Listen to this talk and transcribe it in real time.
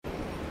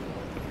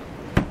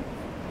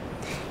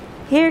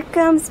Here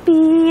comes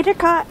Peter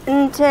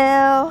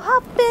Cottontail,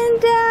 hopping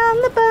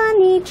down the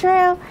bunny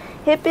trail.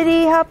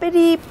 Hippity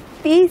hoppity,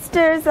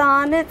 Easter's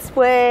on its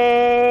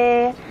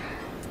way.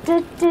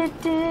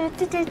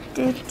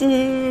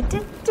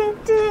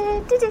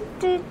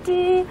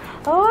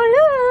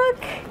 Oh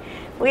look,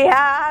 we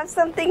have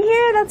something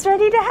here that's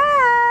ready to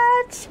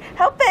hatch.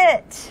 Help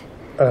it.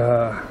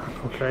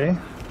 Okay.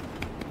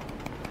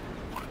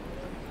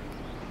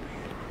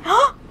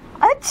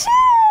 A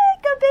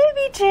chick, a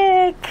baby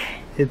chick.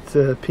 It's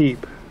a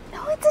peep.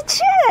 No, it's a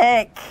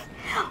chick.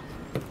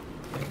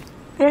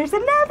 There's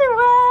another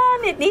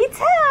one. It needs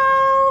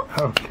help.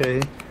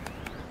 Okay.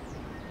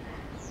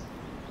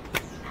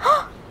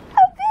 A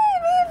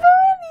baby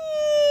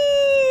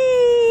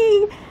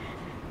bunny.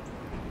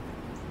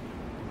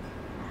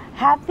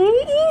 Happy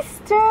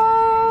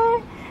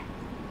Easter.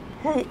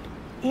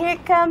 Here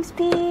comes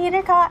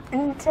Peter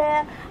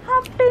Cottontail,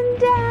 hopping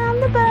down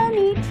the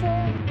bunny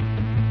trail.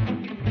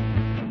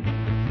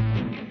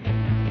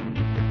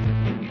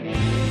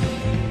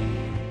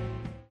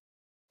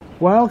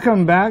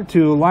 Welcome back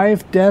to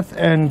Life, Death,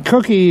 and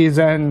Cookies,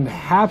 and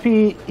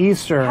Happy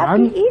Easter.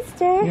 Happy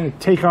Easter. I'm going to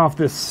take off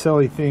this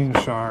silly thing,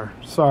 Shar.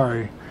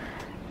 Sorry.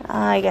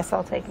 I guess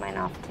I'll take mine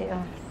off too.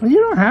 Well,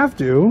 you don't have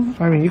to.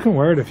 I mean, you can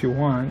wear it if you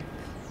want.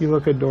 You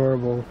look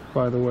adorable,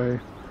 by the way.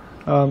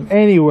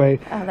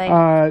 Anyway,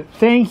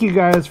 thank you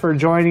guys for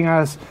joining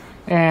us.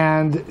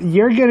 And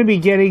you're going to be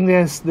getting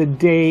this the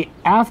day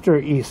after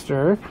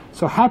Easter.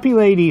 So happy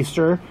late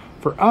Easter.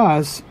 For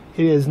us,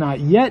 it is not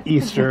yet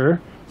Easter.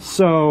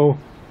 So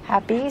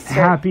happy Easter.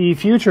 Happy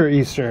future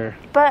Easter.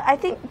 But I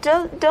think,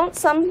 don't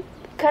some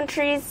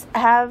countries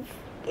have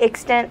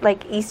extent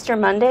like Easter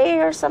Monday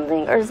or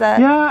something? Or is that?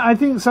 Yeah, I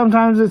think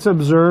sometimes it's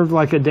observed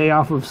like a day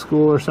off of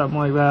school or something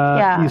like that.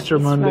 Yeah, Easter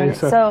Monday.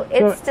 So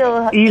it's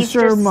still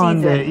Easter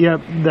Monday. Season.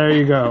 Yep, there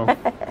you go.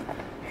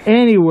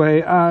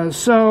 Anyway,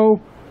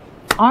 so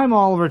I'm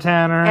Oliver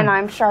Tanner. And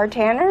I'm Shar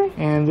Tanner.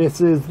 And this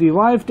is the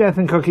Life, Death,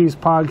 and Cookies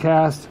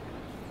podcast.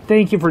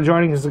 Thank you for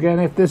joining us again.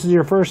 If this is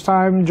your first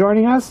time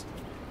joining us,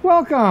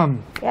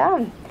 welcome.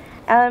 Yeah.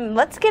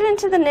 Let's get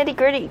into the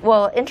nitty-gritty.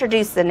 Well,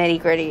 introduce the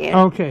nitty-gritty.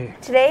 Okay.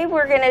 Today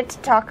we're going to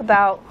talk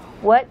about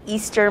what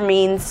Easter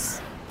means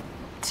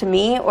to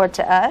me or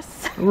to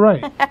us.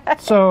 Right.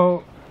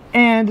 So,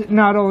 and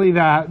not only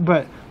that,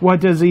 but what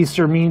does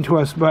Easter mean to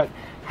us, but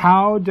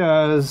how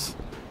does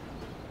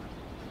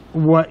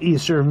what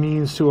Easter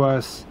means to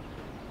us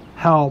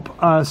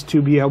help us to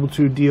be able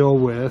to deal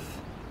with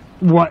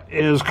what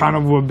is kind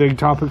of a big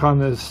topic on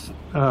this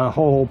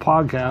whole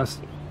podcast,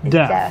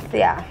 death.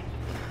 Yeah.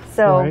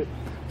 So, right.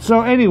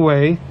 So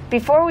anyway,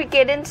 before we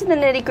get into the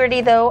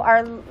nitty-gritty, though,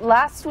 our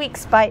last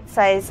week's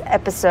bite-size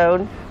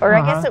episode, or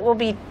I guess it will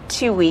be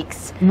 2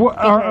 weeks.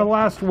 Our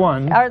last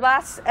one. Our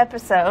last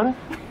episode.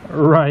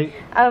 Right.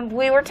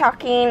 We were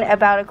talking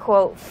about a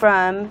quote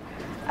from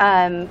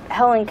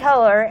Helen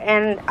Keller,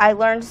 and I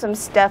learned some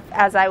stuff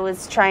as I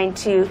was trying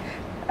to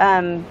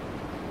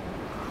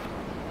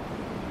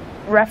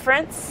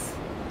reference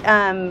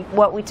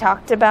what we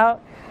talked about,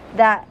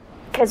 that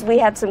because we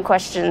had some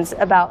questions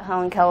about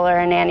Helen Keller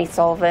and Annie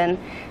Sullivan.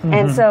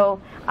 And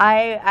so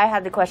I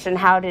had the question,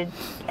 how did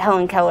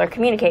Helen Keller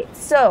communicate?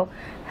 So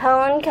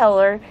Helen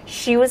Keller,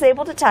 she was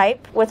able to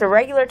type with a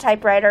regular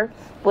typewriter,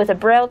 with a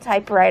Braille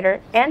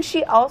typewriter, and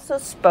she also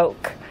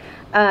spoke.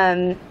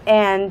 Not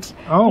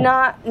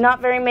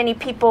very many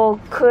people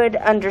could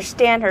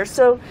understand her.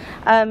 So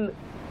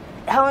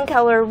Helen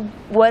Keller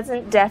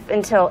wasn't deaf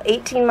until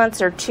 18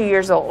 months or 2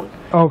 years old.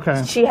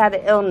 Okay. She had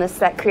an illness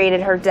that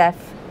created her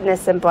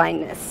deafness and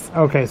blindness.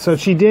 Okay, so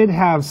she did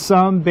have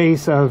some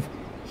base of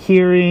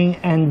hearing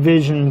and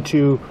vision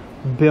to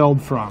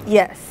build from.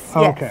 Yes.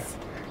 Okay. Yes.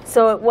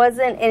 So it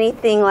wasn't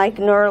anything like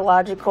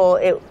neurological.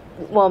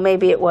 Well,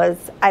 maybe it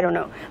was. I don't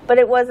know. But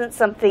it wasn't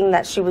something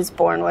that she was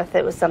born with.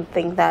 It was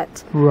something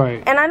that...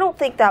 Right. And I don't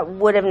think that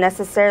would have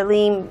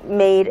necessarily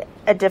made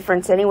a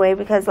difference anyway,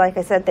 because like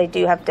I said, they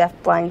do have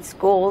deaf-blind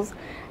schools,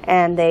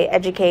 and they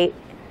educate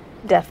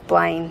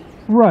deaf-blind.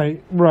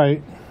 Right.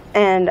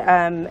 And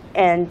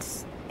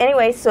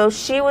anyway, so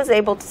she was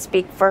able to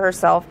speak for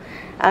herself.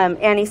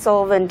 Annie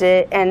Sullivan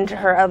did, and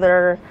her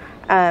other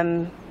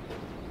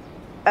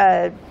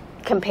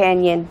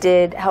companion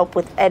did help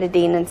with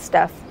editing and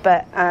stuff.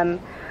 But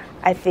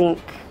I think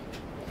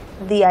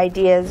the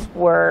ideas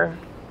were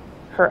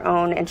her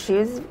own, and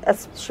she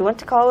went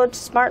to college,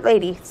 smart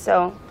lady.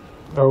 So.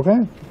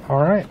 Okay.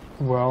 All right.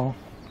 Well.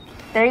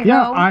 There you go.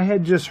 Yeah, I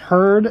had just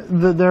heard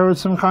that there was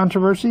some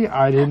controversy.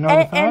 I didn't know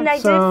that. And I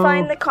did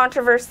find the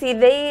controversy.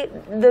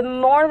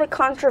 The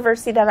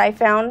controversy that I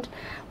found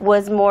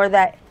was more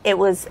that it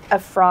was a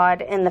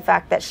fraud in the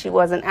fact that she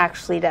wasn't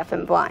actually deaf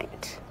and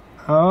blind.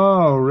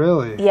 Oh,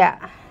 really?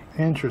 Yeah.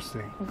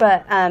 Interesting.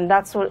 But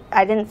that's what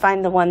I didn't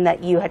find, the one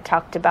that you had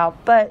talked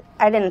about. But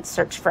I didn't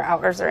search for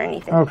hours or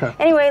anything. Okay.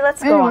 Anyway,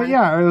 let's go on.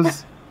 Yeah, it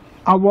was.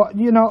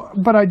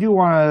 But I do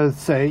want to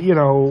say,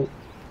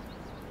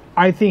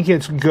 I think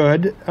it's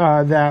good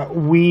that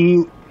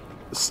we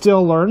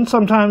still learn.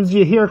 Sometimes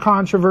you hear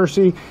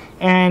controversy,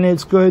 and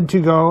it's good to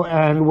go,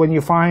 and when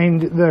you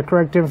find the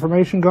correct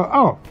information, go,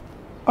 oh,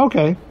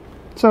 okay.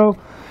 So,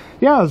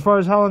 yeah, as far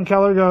as Helen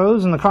Keller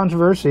goes and the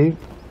controversy,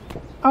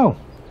 oh,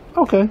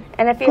 okay.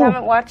 And if you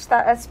haven't watched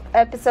that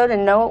episode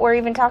and know what we're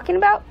even talking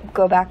about,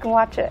 go back and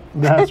watch it.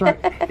 That's right.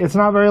 It's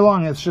not very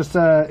long. It's just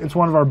it's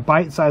one of our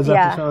bite-sized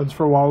episodes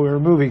for While We Were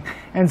Moving.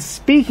 And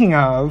speaking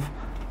of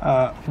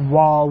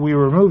While We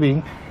Were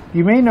Moving,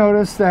 you may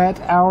notice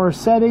that our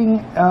setting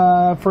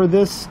for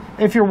this,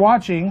 if you're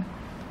watching,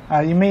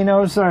 you may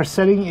notice that our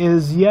setting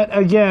is yet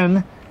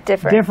again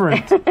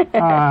different.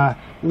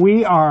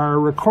 We are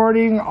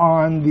recording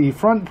on the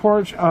front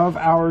porch of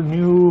our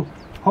new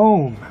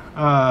home.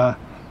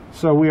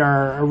 So we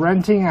are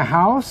renting a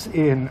house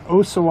in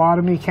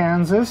Osawatomie,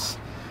 Kansas.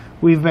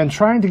 We've been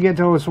trying to get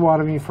to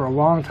Osawatomie for a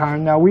long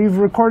time. Now, we've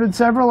recorded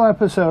several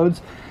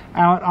episodes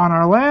out on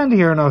our land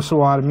here in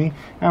Osawatomie,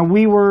 and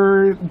we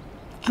were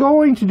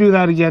going to do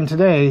that again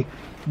today,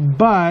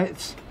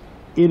 but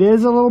it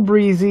is a little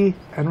breezy,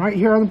 and right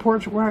here on the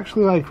porch, we're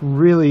actually like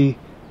really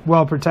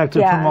well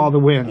protected from all the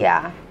wind.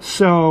 Yeah.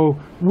 So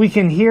we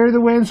can hear the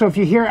wind. So if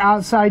you hear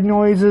outside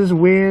noises,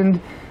 wind,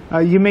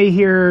 you may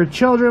hear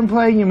children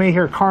playing, you may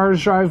hear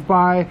cars drive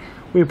by.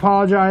 We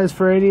apologize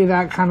for any of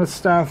that kind of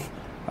stuff,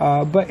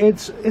 but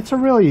it's a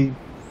really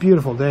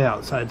beautiful day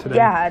outside today.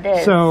 Yeah, it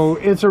is. So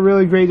it's a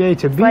really great day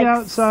to be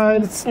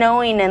outside. It's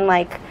snowing in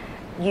like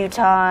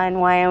Utah, and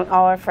why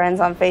all our friends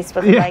on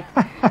Facebook are like,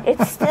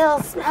 it's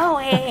still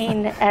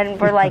snowing, and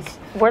we're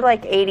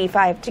like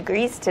 85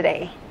 degrees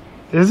today.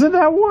 Is it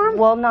that warm?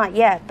 Well, not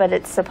yet, but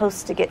it's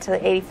supposed to get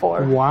to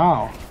 84.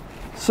 Wow.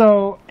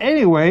 So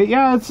anyway,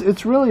 yeah,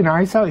 it's really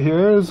nice out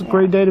here. It's a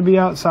great day to be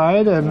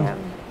outside,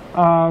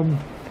 and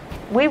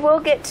we will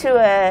get to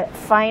a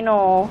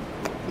final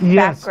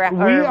background.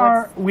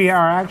 We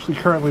are actually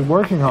currently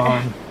working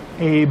on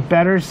a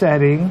better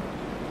setting.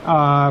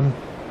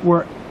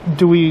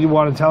 Do we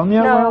want to tell them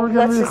yet where we're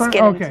going to be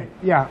recording? Okay,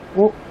 yeah.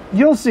 Well,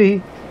 you'll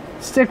see.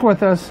 Stick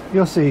with us.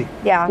 You'll see.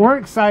 Yeah. We're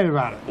excited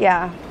about it.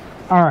 Yeah.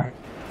 All right.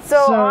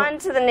 So on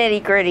to the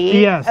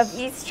nitty-gritty of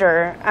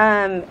Easter.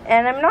 And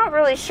I'm not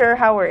really sure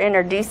how we're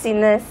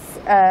introducing this.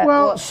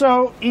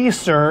 So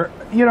Easter,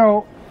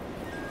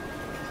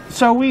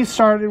 so we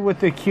started with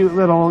the cute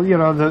little,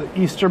 the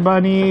Easter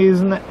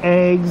bunnies and the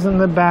eggs and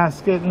the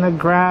basket and the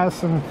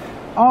grass and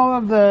all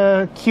of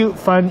the cute,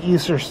 fun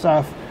Easter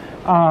stuff.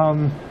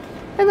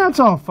 And that's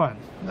all fun.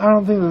 I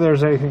don't think that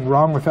there's anything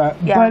wrong with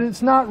that. Yeah. But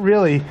it's not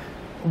really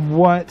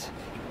what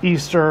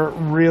Easter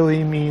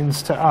really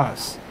means to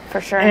us.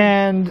 For sure.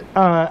 And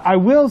I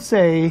will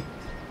say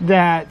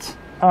that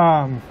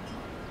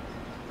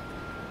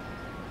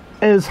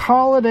as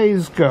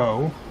holidays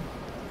go,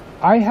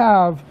 I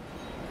have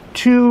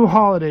two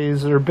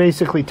holidays that are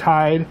basically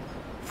tied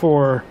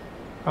for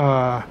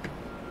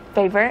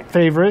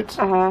favorite.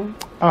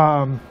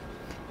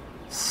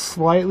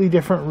 Slightly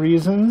different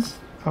reasons,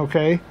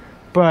 okay?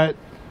 But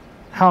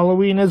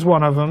Halloween is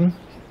one of them,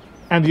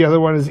 and the other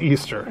one is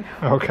Easter,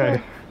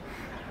 okay?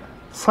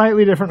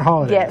 Slightly different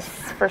holidays. Yes,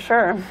 for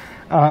sure.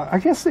 I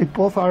guess they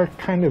both are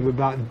kind of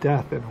about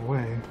death in a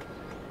way.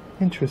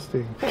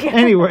 Interesting.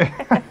 Anyway,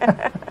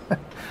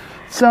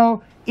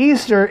 so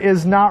Easter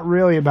is not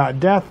really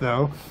about death,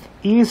 though.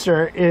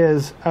 Easter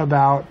is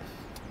about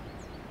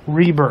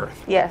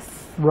rebirth.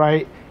 Yes.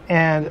 Right?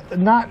 And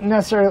not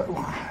necessarily,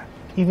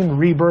 even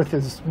rebirth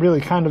is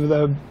really kind of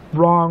the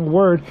wrong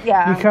word.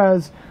 Yeah.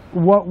 Because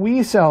what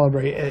we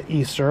celebrate at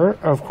Easter,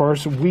 of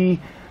course, we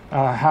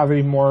have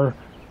a more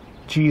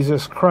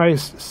Jesus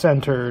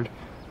Christ-centered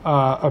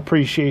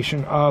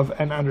appreciation of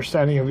and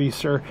understanding of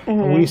Easter.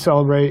 And we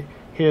celebrate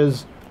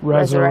his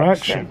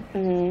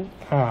resurrection.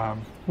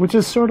 Which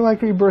is sort of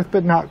like rebirth,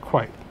 but not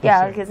quite.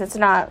 Yeah, because it's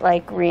not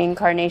like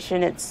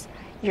reincarnation. It's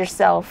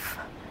yourself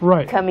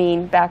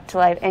coming back to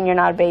life, and you're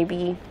not a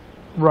baby.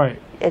 Right.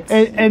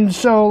 And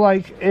so,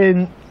 like,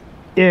 in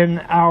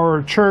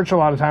our church a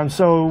lot of times,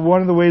 so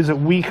one of the ways that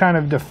we kind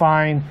of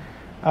define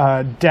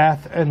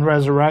death and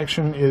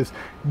resurrection is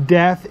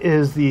death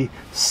is the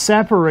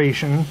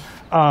separation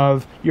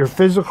of your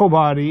physical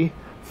body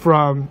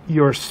from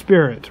your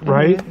spirit,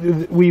 right?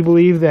 We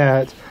believe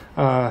that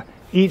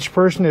each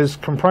person is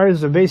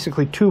comprised of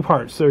basically two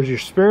parts. There's your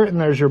spirit and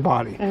there's your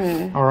body,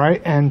 all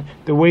right? And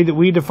the way that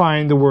we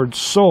define the word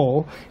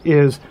soul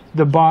is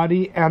the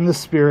body and the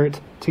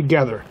spirit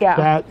together. Yeah.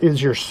 That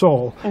is your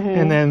soul.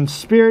 And then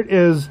spirit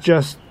is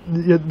just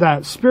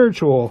that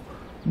spiritual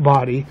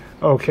body,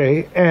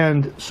 okay?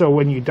 And so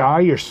when you die,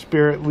 your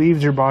spirit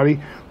leaves your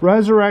body.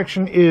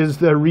 Resurrection is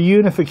the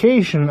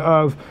reunification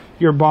of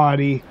your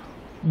body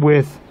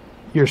with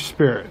your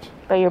spirit.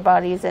 But your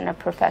body is in a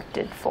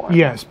perfected form.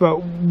 Yes,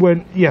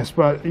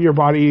 but your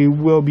body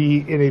will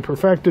be in a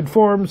perfected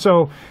form,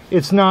 so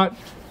it's not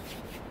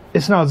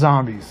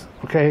zombies,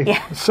 okay?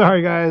 Yeah.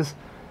 Sorry guys.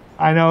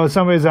 I know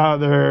somebody out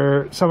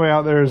there is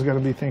going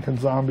to be thinking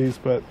zombies,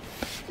 but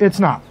it's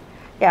not.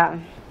 Yeah.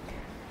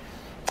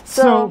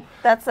 So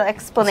that's the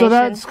explanation. So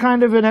that's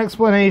kind of an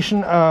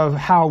explanation of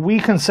how we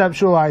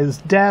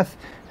conceptualize death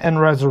and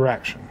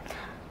resurrection.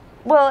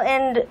 Well,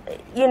 and,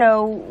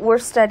 we're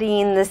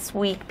studying this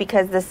week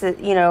because this is,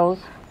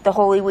 the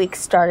Holy Week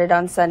started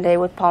on Sunday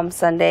with Palm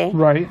Sunday.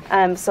 Right.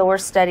 So we're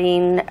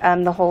studying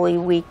the Holy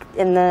Week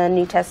in the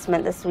New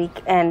Testament this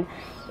week. And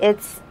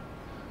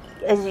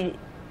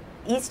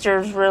Easter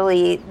is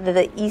really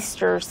the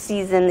Easter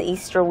season, the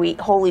Easter week,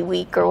 Holy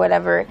Week or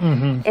whatever,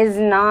 is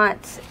not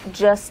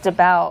just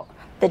about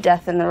the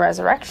death and the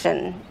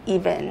resurrection,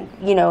 even,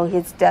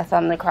 his death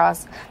on the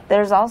cross.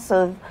 There's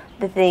also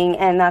the thing,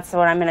 and that's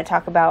what I'm going to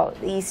talk about,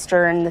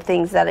 Easter and the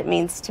things that it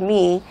means to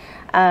me.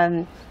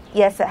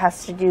 Yes, it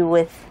has to do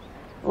with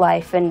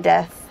life and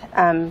death,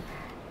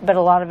 but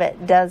a lot of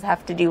it does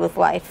have to do with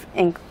life.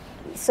 And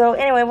so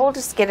anyway, we'll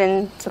just get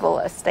into the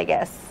list, I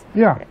guess.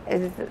 Yeah.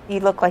 You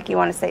look like you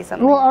want to say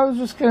something. Well, I was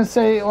just going to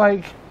say,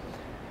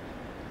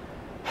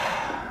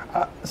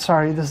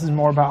 sorry, this is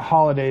more about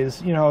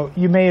holidays.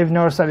 You may have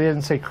noticed that I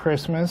didn't say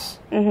Christmas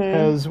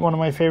as one of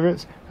my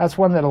favorites. That's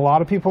one that a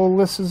lot of people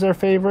list as their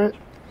favorite.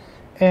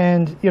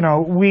 And,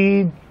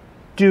 we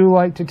do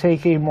like to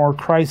take a more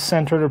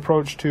Christ-centered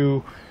approach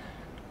to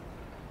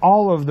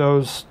all of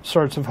those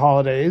sorts of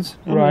holidays,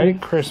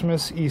 right?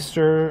 Christmas,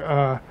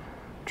 Easter,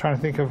 trying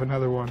to think of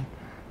another one.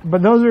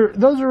 But those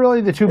are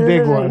really the two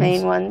big ones. The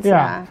main ones,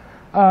 yeah.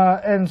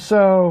 And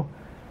so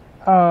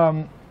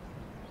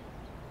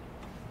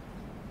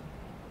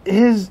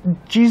his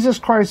Jesus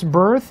Christ's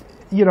birth,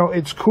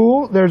 it's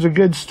cool. There's a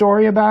good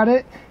story about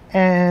it,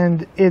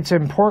 and it's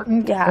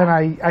important, and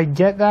I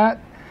get that.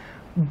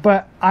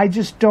 But I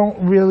just don't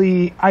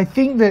really... I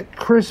think that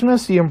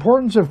Christmas, the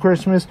importance of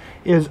Christmas,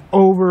 is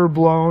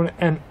overblown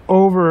and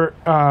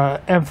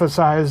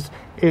emphasized.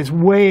 It's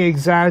way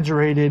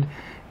exaggerated,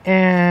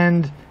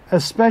 and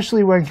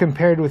especially when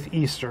compared with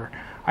Easter.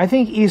 I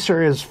think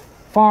Easter is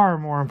far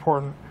more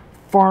important,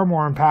 far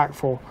more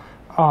impactful.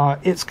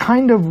 It's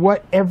kind of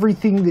what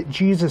everything that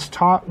Jesus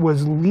taught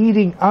was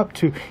leading up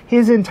to.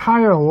 His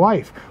entire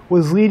life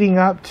was leading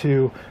up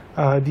to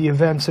the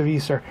events of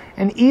Easter.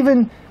 And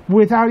even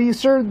without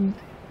Easter,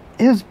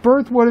 his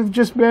birth would have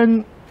just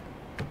been,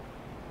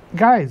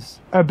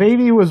 guys, a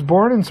baby was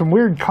born and some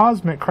weird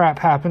cosmic crap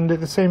happened at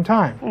the same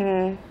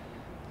time.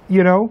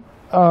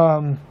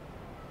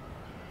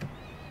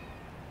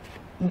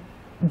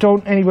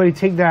 Don't anybody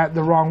take that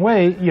the wrong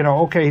way.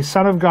 Okay,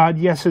 Son of God,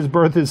 yes, his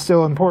birth is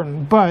still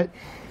important, but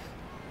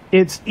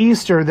it's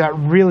Easter that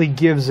really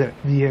gives it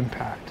the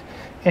impact.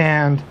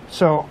 And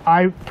so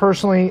I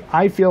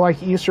feel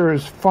like Easter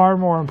is far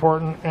more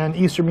important, and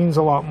Easter means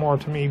a lot more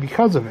to me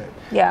because of it.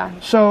 Yeah.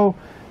 So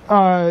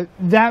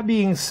that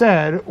being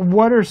said,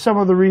 what are some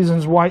of the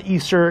reasons why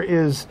Easter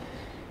is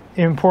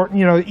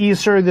important?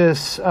 Easter,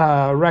 this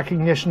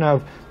recognition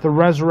of the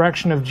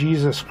resurrection of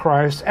Jesus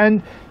Christ.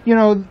 And,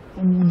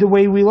 the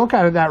way we look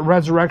at it, that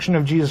resurrection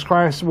of Jesus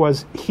Christ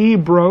was he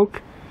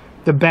broke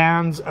the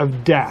bands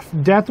of death.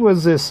 Death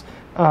was this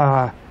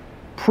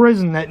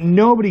prison that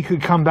nobody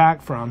could come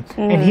back from,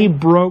 and he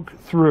broke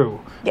through.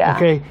 Yeah.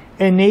 Okay,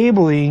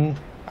 enabling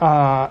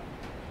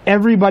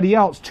everybody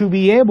else to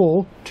be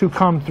able to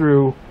come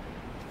through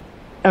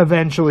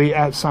eventually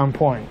at some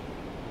point.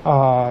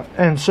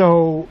 And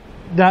so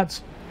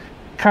that's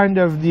kind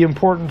of the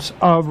importance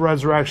of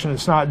resurrection.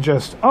 It's not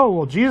just, oh,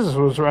 well, Jesus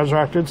was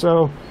resurrected,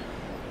 so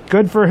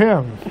good for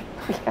him.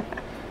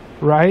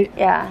 Right?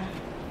 Yeah.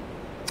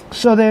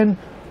 So then,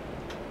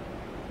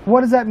 what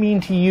does that mean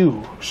to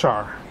you,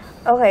 Shar?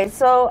 Okay,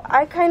 so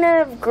I kind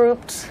of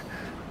grouped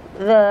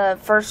the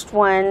first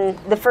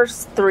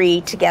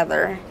three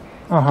together.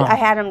 I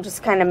had them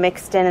just kind of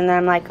mixed in, and then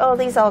I'm like, oh,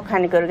 these all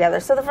kind of go together.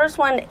 So the first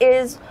one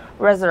is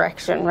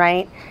resurrection,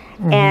 right?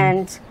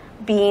 And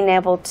being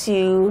able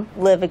to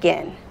live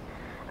again.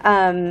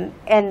 And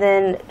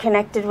then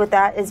connected with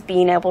that is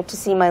being able to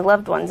see my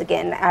loved ones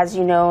again. As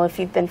you know, if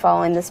you've been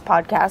following this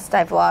podcast,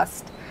 I've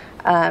lost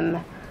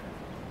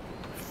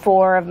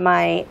 4 of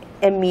my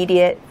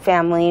immediate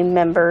family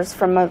members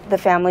from the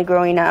family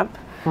growing up.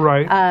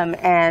 Right.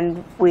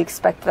 And we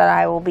expect that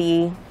I will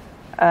be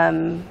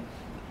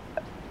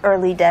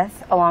early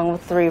death along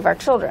with 3 of our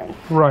children.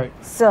 Right.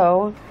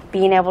 So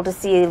being able to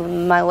see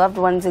my loved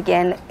ones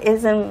again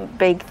is a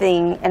big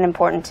thing and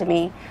important to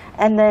me.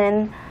 And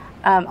then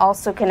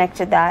also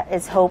connected that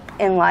is hope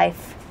in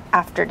life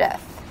after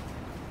death,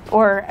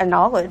 or a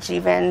knowledge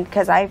even,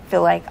 because I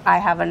feel like I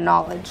have a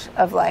knowledge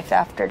of life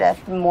after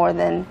death more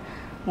than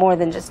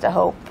just a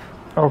hope.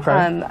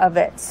 Okay. Of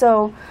it.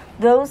 So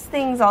those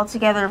things all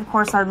together, of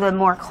course, are the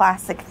more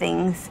classic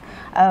things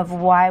of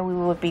why we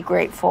would be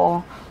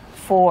grateful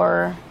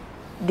for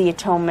the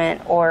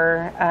atonement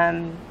or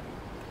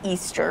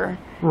Easter.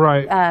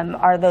 Right.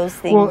 Are those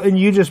things. Well, and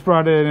you just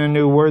brought in a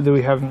new word that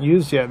we haven't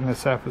used yet in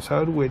this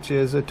episode, which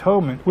is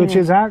atonement, which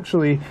is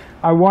actually,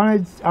 I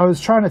was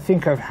trying to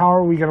think of how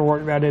are we going to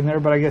work that in there,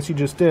 but I guess you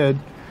just did.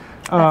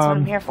 That's what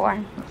I'm here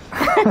for.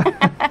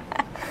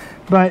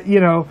 But,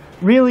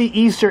 really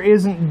Easter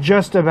isn't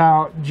just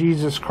about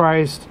Jesus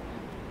Christ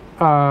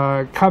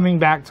coming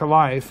back to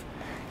life.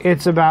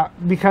 It's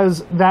about,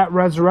 because that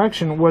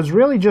resurrection was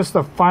really just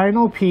the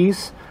final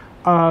piece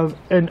of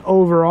an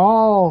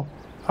overall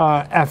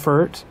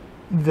effort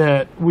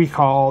that we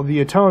call the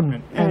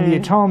atonement. And the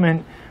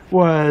atonement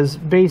was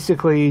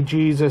basically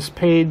Jesus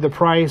paid the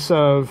price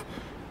of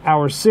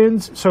our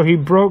sins. So he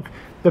broke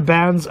the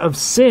bands of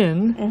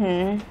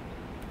sin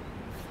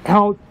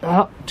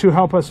to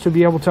help us to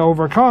be able to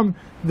overcome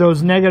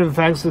those negative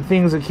effects, the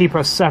things that keep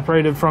us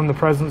separated from the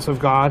presence of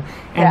God,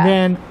 and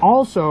then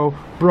also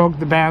broke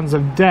the bands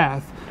of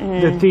death,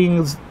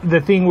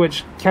 the thing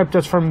which kept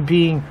us from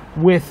being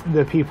with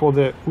the people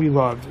that we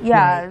loved.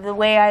 Yeah, the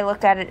way I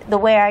look at it, the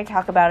way I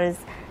talk about it is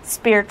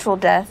spiritual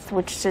death,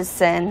 which is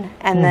sin,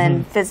 and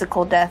then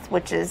physical death,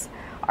 which is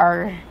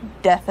our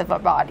death of our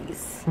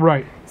bodies.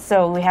 Right.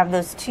 So we have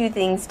those two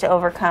things to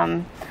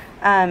overcome.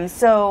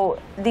 So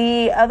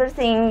the other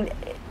thing,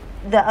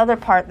 the other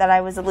part that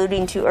I was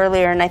alluding to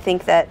earlier, and I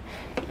think that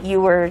you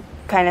were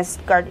kind of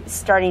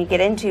starting to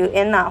get into,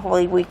 in that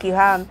Holy Week, you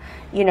have,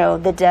 you know,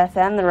 the death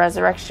and the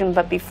resurrection,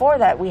 but before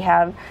that we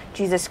have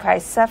Jesus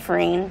Christ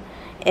suffering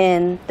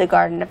in the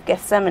Garden of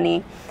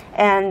Gethsemane.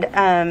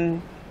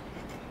 And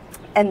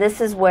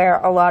this is where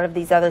a lot of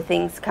these other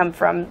things come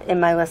from in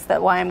my list,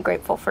 that why I'm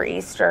grateful for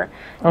Easter.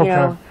 Okay. You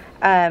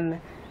know,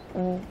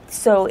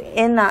 so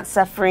in that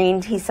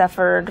suffering, he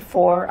suffered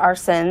for our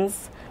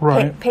sins,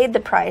 paid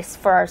the price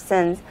for our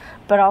sins,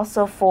 but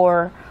also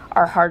for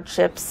our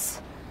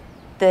hardships,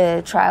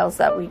 the trials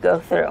that we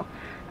go through.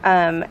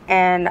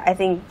 And I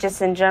think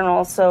just in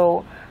general,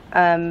 so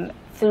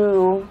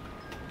through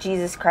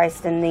Jesus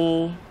Christ and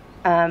the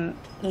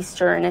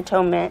Easter and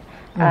atonement,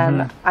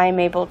 I'm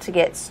able to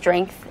get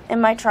strength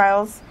in my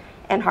trials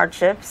and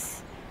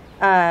hardships.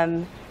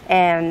 And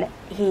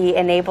he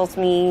enables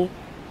me,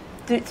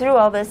 through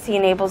all this, he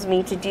enables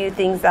me to do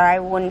things that I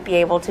wouldn't be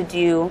able to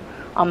do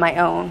on my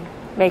own,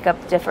 make up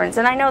the difference.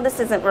 And I know this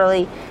isn't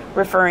really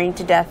referring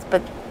to death,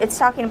 but it's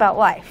talking about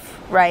life,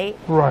 right?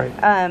 Right.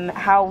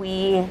 How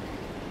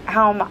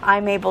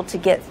I'm able to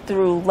get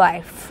through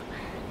life.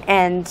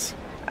 And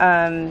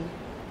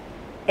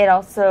it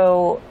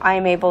also,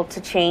 I'm able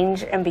to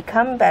change and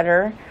become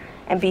better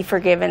and be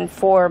forgiven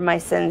for my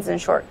sins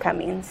and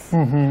shortcomings.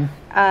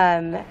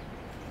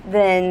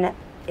 Then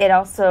it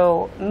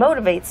also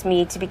motivates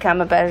me to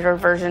become a better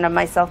version of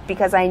myself,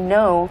 because I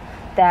know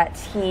that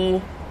he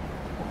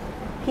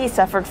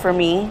suffered for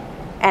me,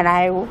 and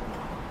I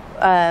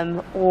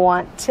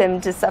want him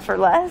to suffer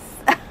less.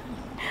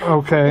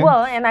 Okay.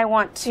 Well, and I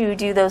want to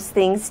do those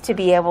things to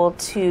be able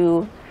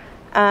to,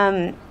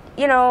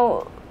 you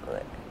know,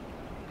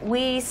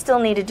 we still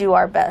need to do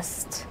our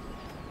best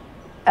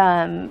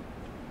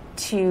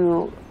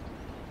to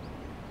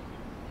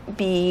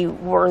be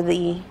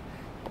worthy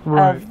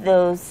of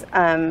those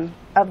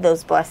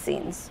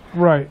blessings.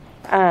 Right.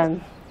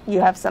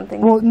 You have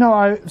something? Well, no,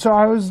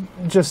 I was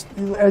just,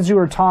 as you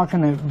were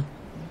talking, it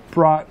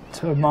brought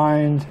to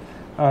mind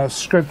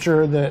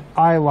scripture that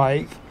I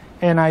like,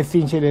 and I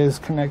think it is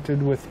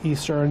connected with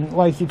Easter. And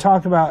like you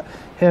talk about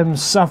him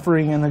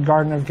suffering in the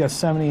Garden of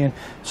Gethsemane, and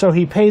so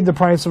he paid the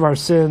price of our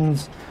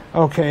sins,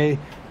 okay,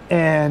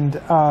 and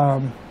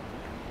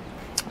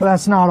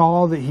that's not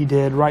all that he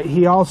did, right?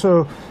 He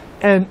also,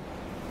 and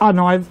I don't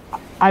know,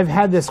 I've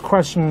had this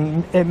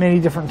question at many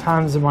different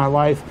times in my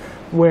life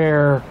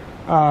where,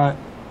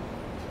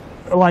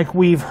 like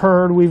we've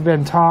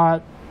been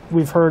taught,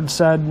 we've heard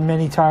said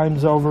many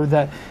times over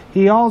that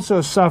he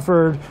also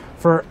suffered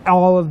for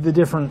all of the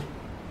different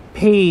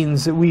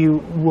pains that we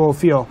will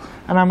feel.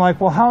 And I'm like,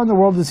 well, how in the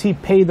world does he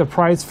pay the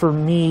price for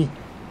me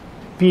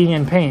being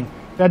in pain?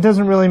 That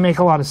doesn't really make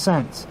a lot of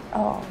sense.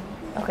 Oh,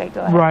 okay,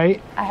 go ahead.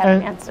 Right? I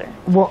have an answer.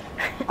 Well,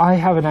 I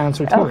have an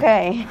answer too.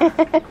 Okay.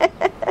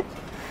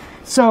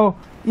 So,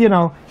 you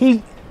know,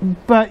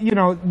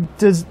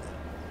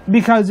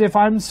 because if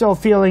I'm still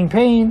feeling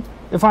pain,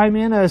 if I'm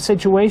in a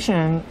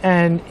situation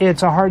and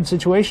it's a hard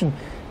situation,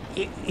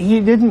 he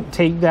didn't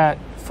take that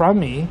from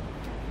me,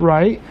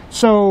 right?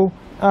 So,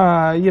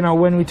 you know,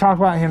 when we talk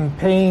about him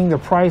paying the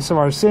price of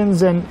our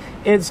sins, and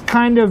it's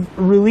kind of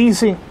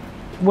releasing,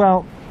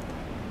 well,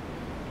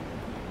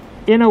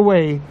 in a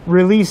way,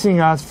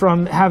 releasing us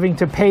from having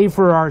to pay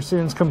for our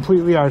sins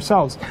completely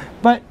ourselves.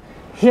 But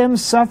him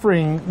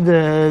suffering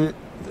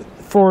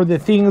for the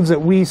things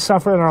that we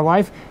suffer in our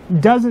life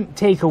doesn't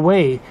take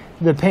away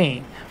the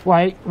pain.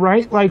 Like,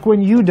 right? Like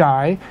when you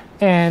die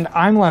and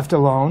I'm left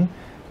alone,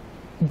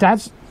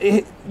 that's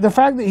the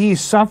fact that he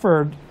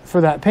suffered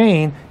for that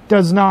pain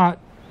does not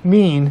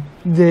mean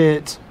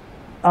that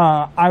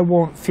I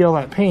won't feel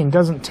that pain.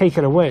 Doesn't take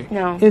it away.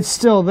 No. It's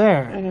still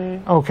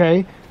there.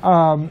 Okay?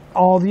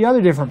 All the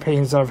other different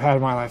pains that I've had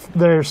in my life,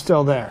 they're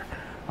still there.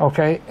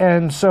 Okay?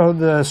 And so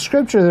the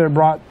scripture that it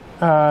brought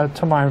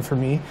to mind for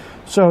me,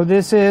 so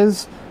this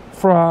is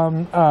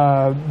from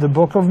the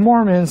Book of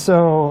Mormon.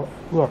 So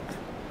look,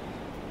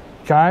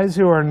 guys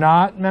who are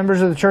not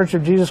members of the Church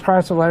of Jesus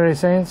Christ of Latter-day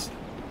Saints,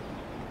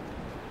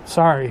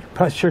 sorry,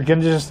 but you're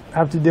going to just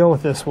have to deal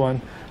with this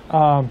one.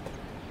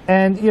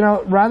 And, you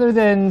know, rather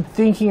than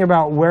thinking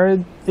about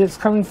where it's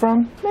coming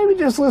from, maybe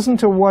just listen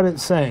to what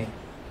it's saying,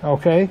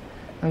 okay?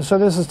 And so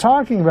this is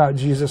talking about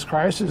Jesus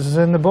Christ. This is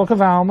in the book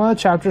of Alma,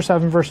 chapter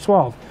 7, verse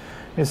 12.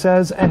 It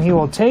says, "And he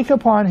will take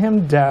upon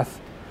him death,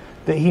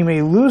 that he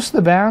may loose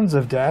the bands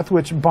of death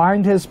which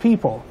bind his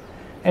people.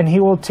 And he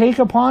will take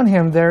upon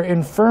him their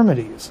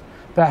infirmities,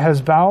 that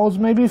his bowels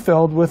may be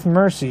filled with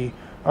mercy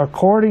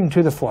according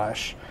to the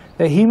flesh,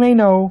 that he may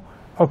know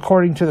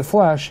according to the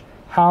flesh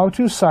how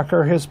to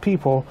succor his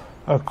people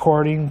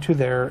according to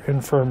their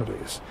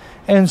infirmities.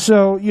 And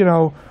so,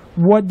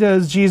 what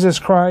does Jesus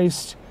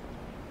Christ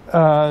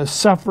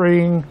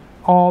suffering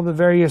all the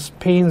various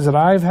pains that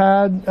I've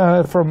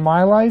had from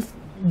my life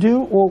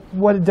do? Well,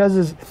 what it does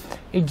is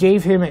it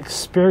gave him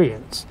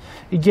experience.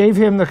 It gave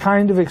him the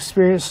kind of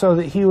experience so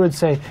that he would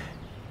say,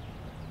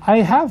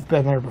 I have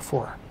been there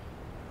before.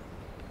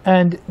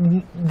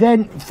 And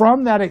then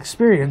from that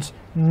experience,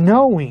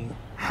 knowing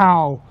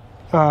how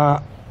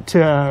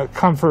to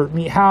comfort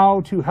me,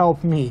 how to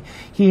help me,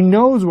 he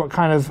knows what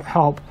kind of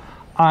help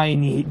I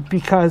need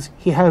because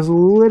he has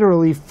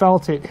literally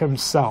felt it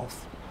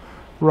himself,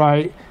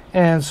 right?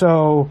 And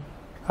so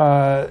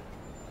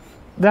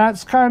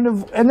that's one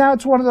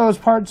of those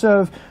parts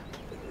of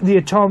the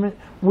atonement.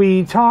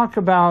 We talk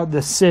about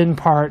the sin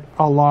part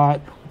a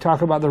lot. We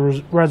talk about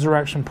the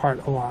resurrection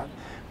part a lot.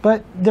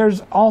 But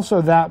there's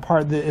also that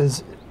part that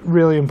is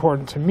really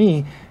important to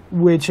me,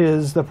 which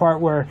is the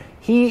part where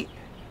he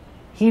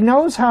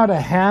knows how to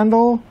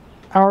handle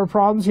our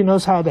problems. He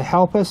knows how to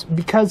help us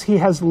because he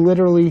has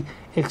literally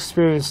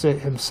experienced it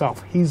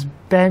himself. He's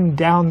been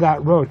down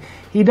that road.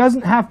 He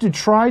doesn't have to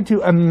try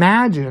to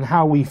imagine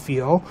how we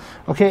feel.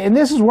 Okay, and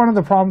this is one of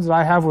the problems that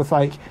I have with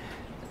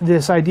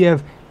this idea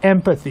of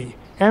empathy.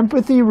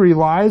 Empathy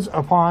relies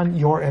upon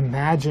your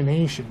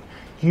imagination.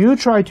 You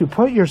try to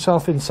put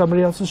yourself in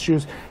somebody else's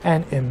shoes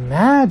and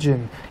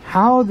imagine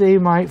how they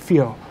might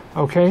feel.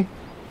 Okay?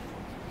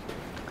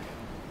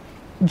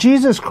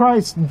 Jesus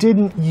Christ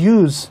didn't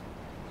use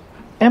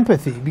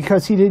empathy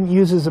because he didn't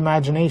use his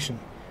imagination.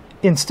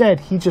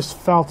 Instead, he just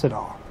felt it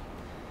all.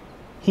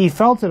 He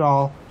felt it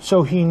all,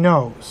 so he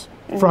knows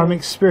from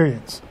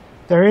experience.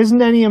 There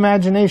isn't any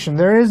imagination.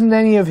 There isn't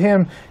any of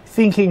him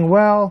thinking,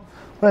 well,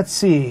 let's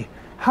see,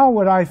 how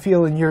would I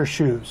feel in your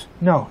shoes?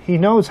 No, he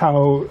knows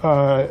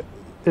how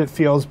it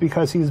feels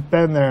because he's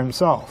been there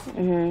himself.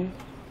 Mm-hmm.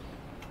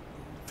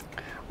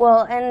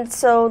 Well, and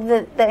so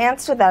the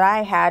answer that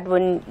I had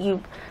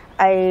when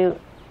I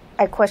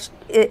questioned,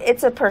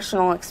 it's a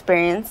personal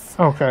experience.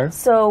 Okay.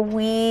 So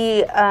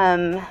we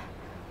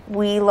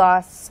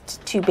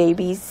lost 2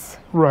 babies.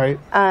 Right.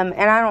 And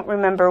I don't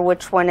remember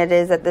which one it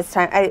is at this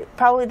time.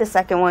 Probably the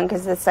second one,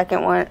 because the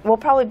second one, well,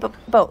 probably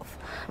both.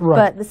 Right.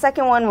 But the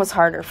second one was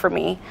harder for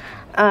me.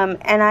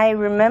 And I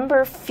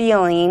remember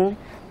feeling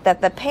that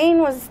the pain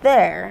was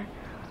there,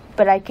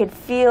 but I could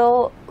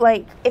feel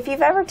like if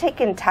you've ever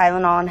taken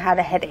Tylenol and had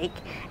a headache,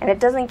 and it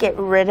doesn't get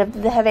rid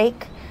of the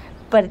headache,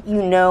 but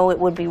it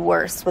would be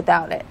worse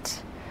without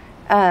it.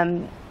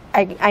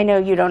 I know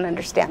you don't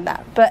understand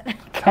that, but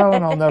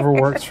Tylenol never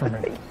works for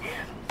me.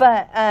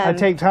 But I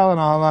take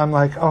Tylenol and I'm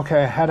like,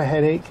 okay, I had a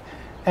headache,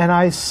 and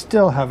I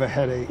still have a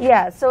headache.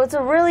 Yeah, so it's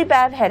a really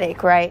bad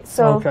headache, right?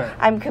 So okay.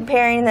 I'm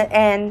comparing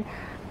and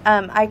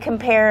I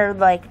compare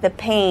like the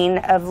pain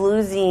of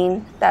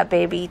losing that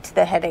baby to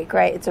the headache,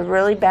 right? It's a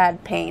really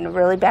bad pain, a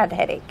really bad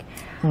headache.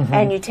 Mm-hmm.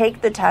 And you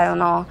take the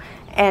Tylenol,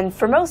 and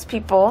for most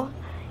people,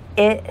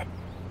 it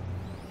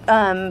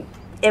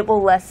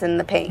will lessen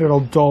the pain. It'll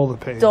dull the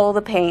pain. Dull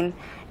the pain.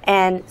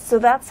 And so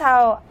that's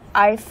how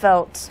I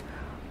felt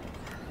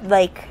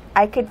like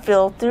I could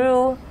feel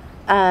through,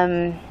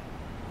 I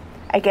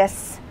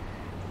guess,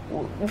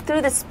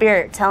 through the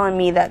Spirit telling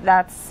me that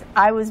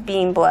I was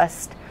being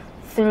blessed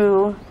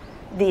through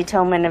the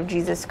atonement of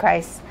Jesus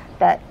Christ,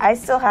 that I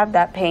still have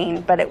that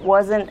pain, but it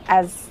wasn't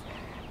as,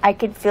 I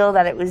could feel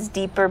that it was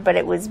deeper, but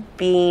it was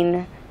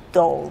being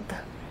dulled,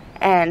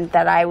 and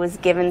that I was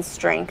given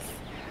strength.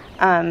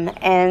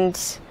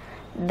 And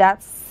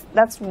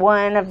that's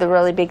one of the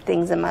really big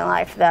things in my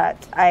life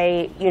that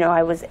I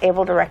was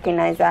able to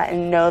recognize that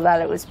and know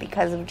that it was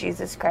because of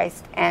Jesus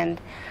Christ. And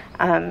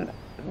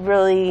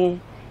really,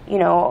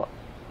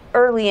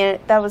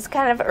 that was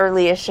kind of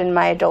early-ish in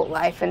my adult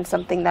life, and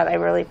something that I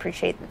really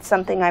appreciate. It's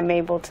something I'm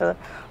able to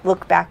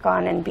look back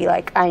on and be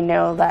like, I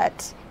know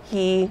that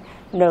he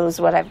knows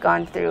what I've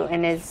gone through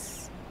and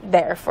is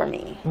there for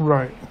me.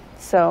 Right.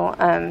 So,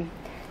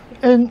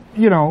 and,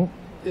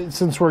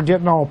 since we're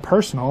getting all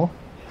personal,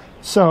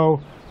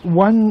 so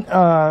one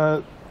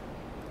of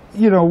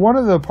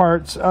the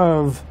parts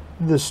of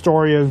the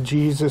story of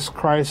Jesus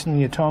Christ and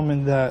the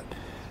atonement that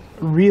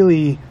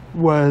really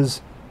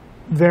was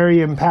very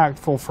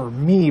impactful for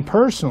me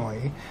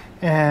personally,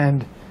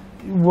 and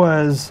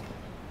was,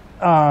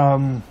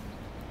 and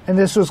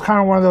this was kind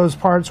of one of those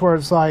parts where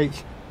it's like,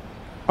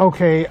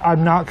 okay,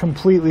 I'm not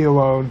completely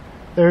alone.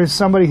 There's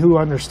somebody who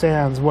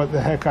understands what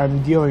the heck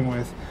I'm dealing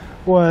with.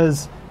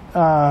 Was,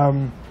 I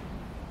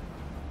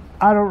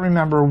don't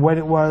remember what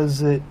it was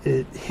that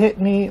it hit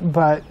me,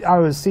 but I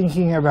was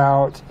thinking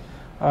about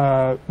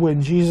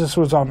when Jesus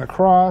was on the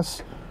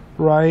cross,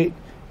 right?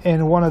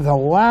 And one of the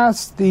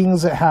last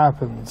things that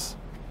happens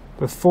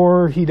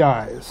before he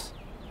dies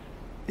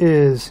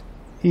is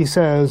he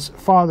says,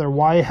 Father,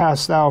 why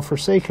hast thou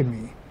forsaken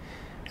me?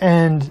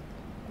 And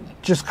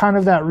just kind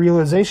of that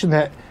realization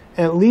that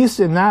at least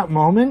in that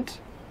moment,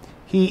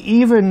 he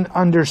even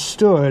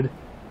understood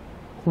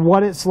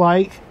what it's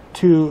like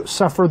to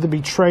suffer the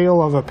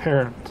betrayal of a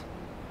parent,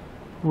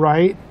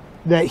 right?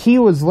 That he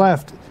was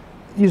left.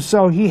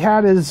 So he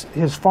had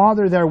his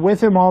father there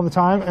with him all the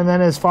time, and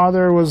then his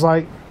father was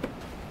like,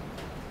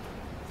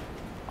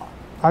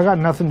 I got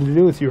nothing to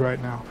do with you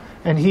right now.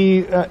 And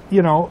he,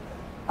 you know,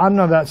 I don't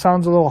know, that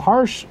sounds a little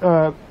harsh,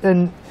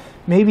 and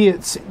maybe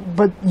it's,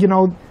 but, you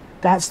know,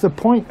 that's the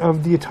point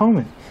of the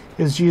atonement,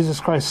 is Jesus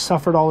Christ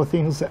suffered all the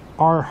things that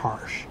are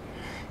harsh.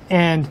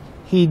 And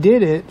he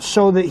did it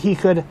so that he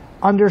could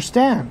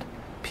understand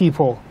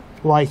people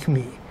like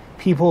me,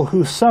 people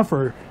who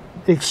suffer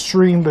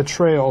extreme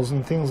betrayals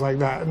and things like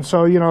that. And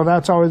so, you know,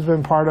 that's always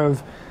been part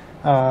of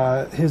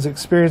his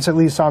experience, at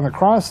least on the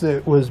cross,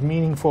 that was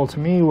meaningful to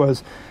me,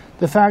 was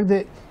the fact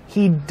that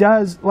he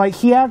does, like,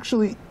 he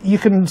actually, you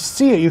can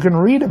see it, you can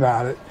read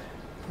about it,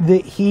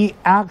 that he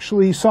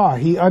actually saw,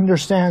 he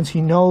understands,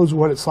 he knows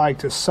what it's like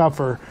to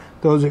suffer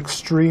those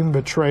extreme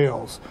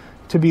betrayals,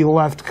 to be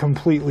left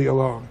completely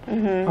alone.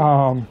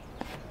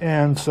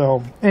 And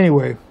so,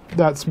 anyway,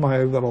 that's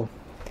my little...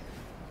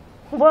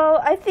 Well,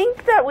 I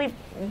think that we've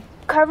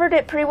covered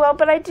it pretty well,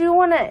 but I do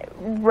want to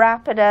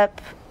wrap it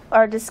up,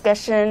 our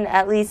discussion,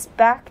 at least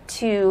back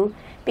to,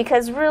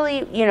 because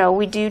really, you know,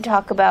 we do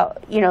talk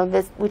about, you know,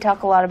 this, we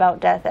talk a lot about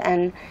death,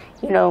 and,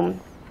 you know,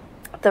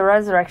 the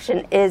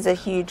resurrection is a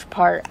huge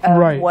part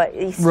of what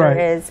Easter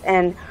is,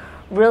 and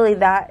really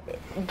that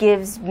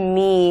gives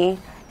me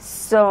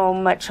so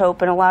much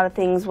hope. And a lot of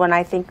things when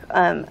I think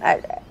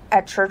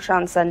at church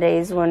on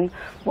Sundays, when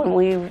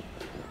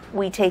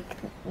we take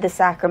the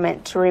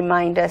sacrament to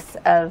remind us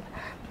of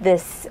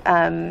this,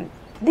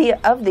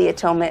 the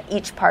atonement,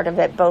 each part of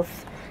it,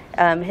 both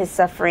his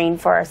suffering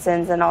for our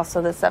sins and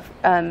also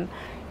the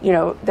you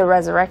know, the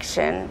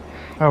resurrection.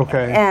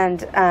 Okay.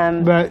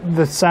 And but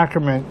the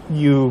sacrament,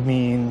 you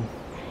mean?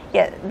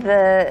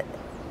 Yeah.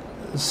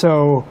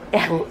 So.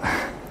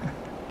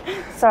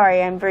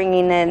 Sorry, I'm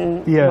bringing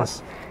in.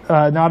 Yes.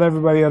 Not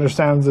everybody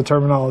understands the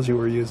terminology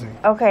we're using.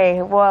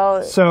 Okay.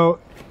 Well. So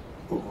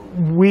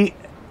we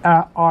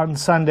on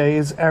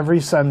Sundays,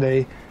 every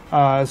Sunday.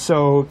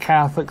 So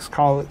Catholics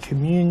call it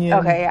communion.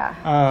 Okay.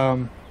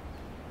 Yeah.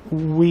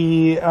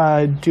 We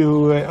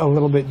do it a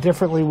little bit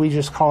differently. We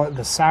just call it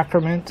the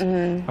sacrament,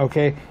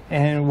 okay?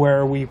 And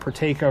where we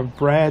partake of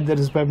bread that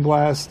has been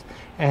blessed,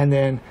 and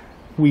then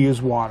we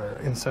use water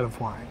instead of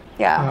wine.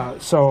 Yeah.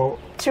 So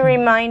to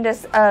remind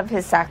us of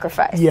his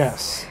sacrifice.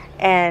 Yes.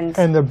 And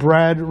the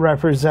bread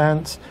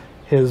represents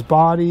his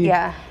body.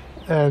 Yeah.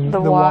 And the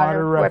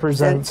water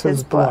represents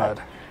his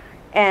blood.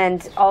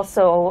 And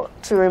also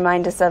to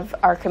remind us of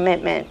our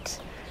commitment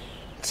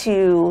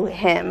to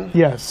him.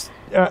 Yes.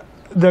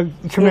 The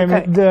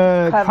commitment,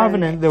 the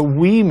covenant that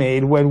we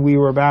made when we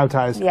were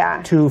baptized,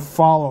 to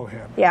follow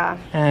him,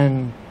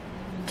 and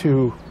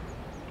to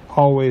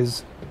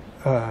always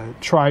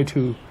try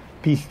to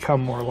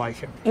become more like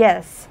him.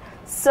 Yes.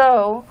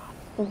 So,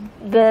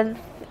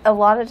 a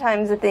lot of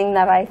times the thing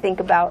that I think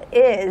about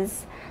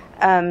is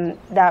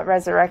that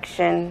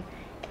resurrection,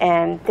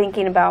 and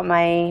thinking about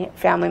my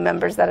family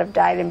members that have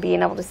died and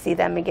being able to see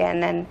them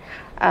again,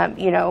 and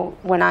you know,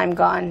 when I'm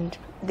gone,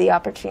 the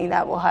opportunity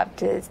that we'll have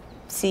to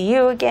see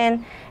you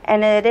again.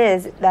 And it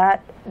is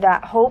that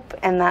hope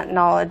and that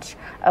knowledge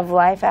of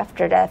life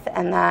after death,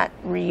 and that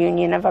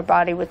reunion of our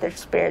body with our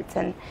spirits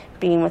and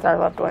being with our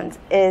loved ones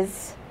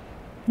is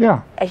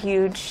a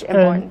huge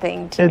important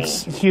thing to me.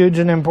 It's huge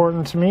and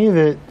important to me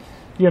that,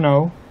 you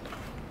know,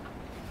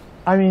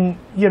 I mean,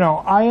 you know,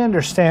 I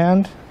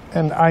understand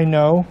and I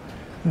know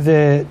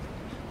that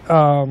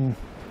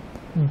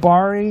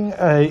barring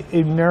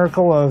a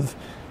miracle of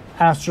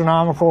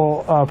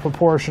astronomical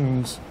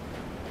proportions,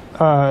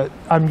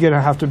 I'm going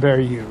to have to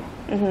bury you.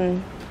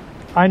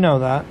 I know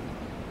that.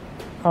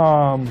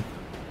 And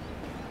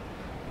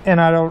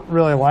I don't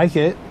really like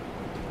it.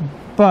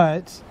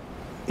 But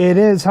it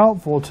is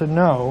helpful to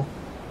know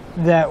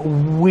that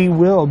we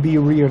will be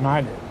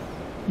reunited.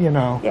 You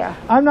know? Yeah.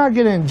 I'm not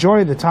going to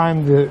enjoy the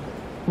time that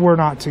we're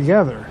not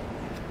together.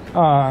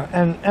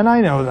 And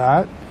I know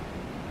that.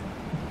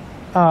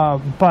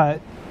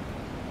 But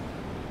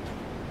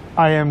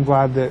I am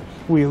glad that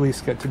we at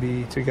least get to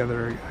be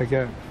together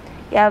again.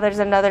 Yeah, there's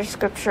another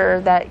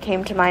scripture that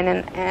came to mind,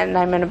 and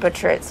I'm going to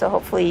butcher it, so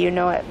hopefully you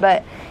know it.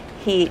 But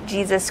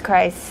Jesus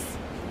Christ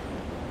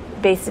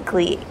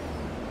basically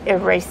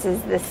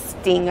erases the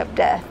sting of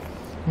death.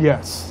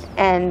 Yes.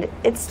 And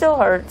it still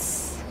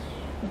hurts,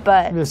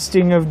 but... The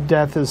sting of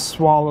death is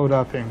swallowed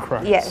up in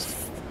Christ.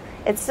 Yes.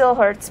 It still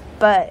hurts,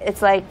 but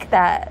it's like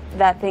that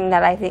thing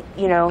that I think,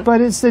 you know...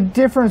 But it's the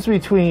difference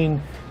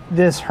between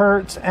this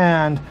hurts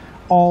and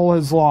all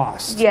is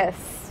lost. Yes,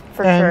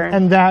 for sure.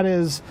 And that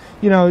is,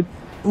 you know...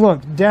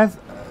 Look, death,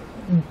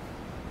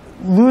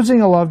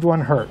 losing a loved one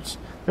hurts.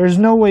 There's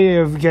no way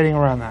of getting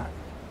around that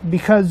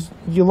because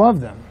you love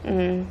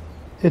them.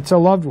 It's a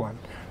loved one,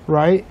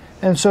 right?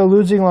 And so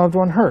losing a loved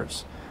one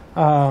hurts.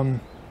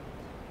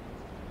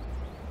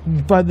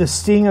 but the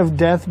sting of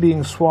death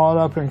being swallowed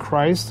up in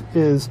Christ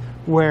is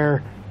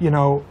where,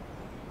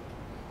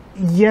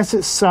 yes,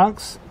 it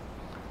sucks,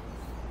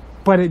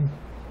 but it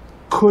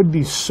could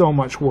be so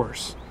much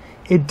worse.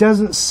 It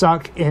doesn't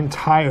suck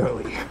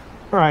entirely,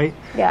 right?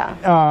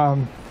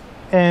 Yeah.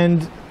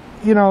 And,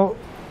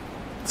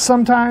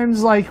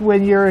 sometimes, like,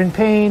 when you're in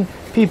pain,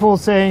 people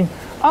saying,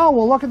 oh,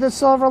 well, look at the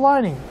silver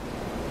lining.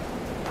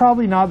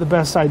 Probably not the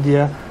best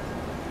idea.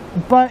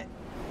 But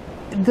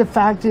the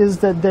fact is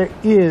that there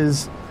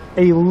is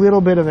a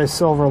little bit of a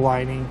silver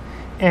lining.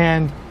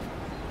 And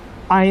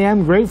I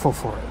am grateful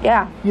for it.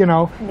 Yeah.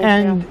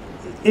 And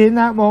in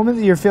that moment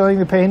that you're feeling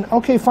the pain,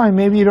 okay, fine.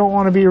 Maybe you don't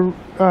want to be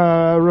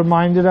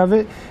reminded of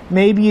it.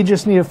 Maybe you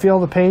just need to feel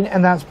the pain,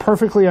 and that's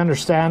perfectly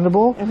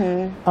understandable.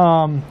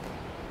 Mm-hmm.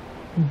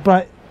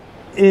 But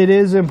it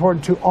is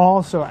important to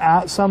also,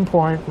 at some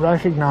point,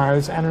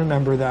 recognize and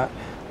remember that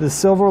the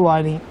silver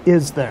lining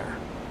is there.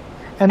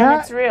 And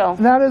it's real.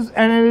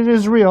 And it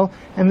is real.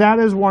 And that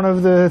is one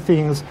of the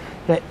things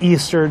that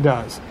Easter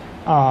does.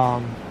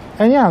 And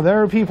yeah,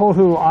 there are people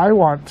who I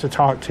want to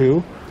talk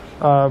to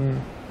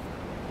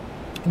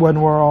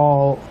when we're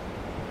all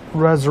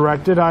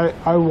resurrected.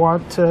 I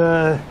want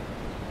to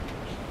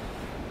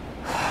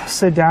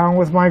sit down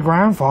with my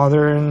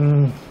grandfather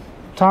and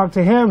talk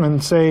to him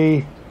and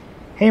say,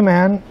 hey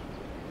man,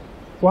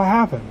 what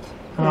happened?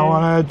 And I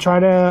want to try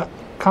to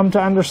come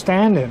to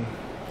understand him.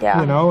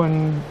 Yeah.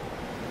 And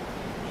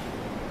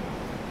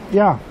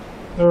yeah,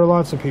 there are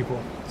lots of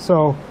people.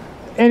 So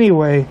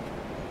anyway,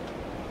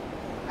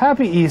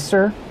 happy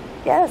Easter.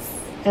 Yes.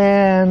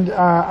 And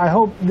I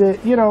hope that,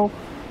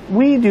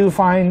 we do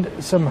find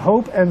some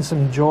hope and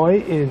some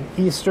joy in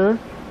Easter.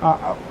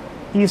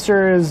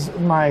 Easter is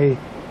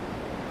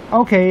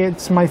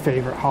it's my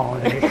favorite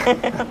holiday.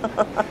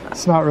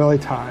 It's not really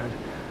tied.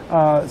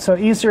 So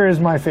Easter is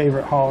my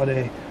favorite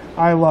holiday.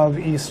 I love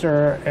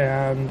Easter,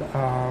 and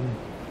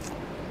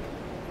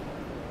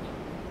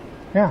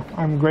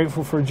I'm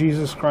grateful for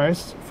Jesus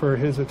Christ, for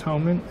his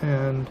atonement,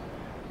 and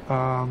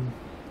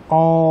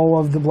all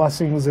of the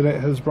blessings that it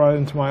has brought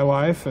into my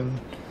life, and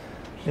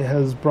it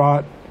has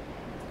brought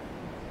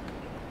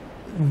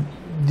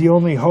the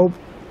only hope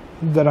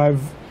that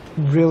I've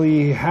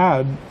really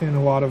had in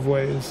a lot of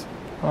ways.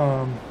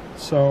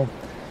 So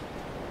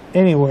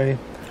anyway,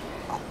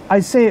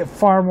 I say it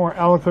far more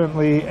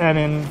eloquently and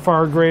in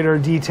far greater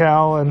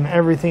detail and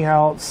everything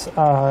else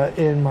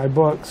in my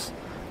books,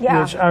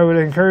 which I would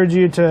encourage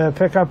you to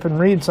pick up and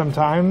read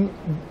sometime.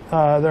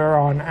 They're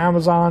on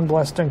Amazon,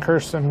 Blessed and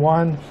Cursed in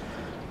One,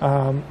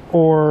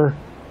 or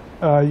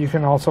you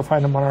can also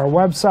find them on our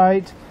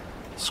website,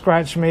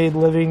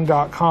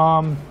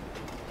 scratchmadeliving.com.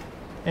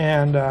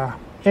 And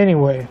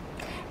anyway.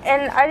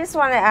 And I just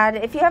want to add,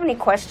 if you have any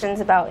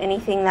questions about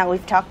anything that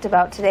we've talked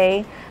about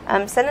today,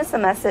 send us a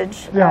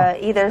message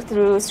either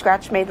through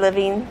Scratch Made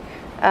Living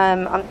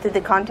through the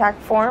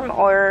contact form,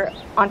 or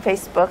on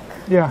Facebook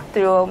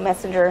through a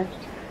messenger.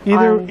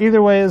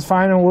 Either way is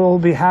fine, and we'll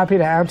be happy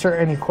to answer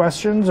any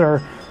questions,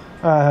 or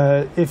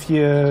if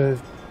you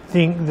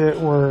think that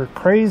we're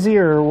crazy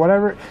or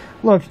whatever.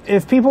 Look,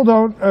 if people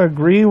don't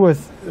agree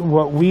with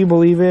what we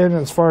believe in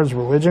as far as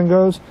religion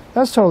goes,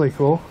 that's totally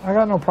cool. I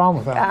got no problem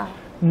with that. Yeah.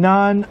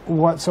 None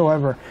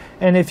whatsoever.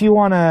 And if you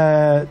want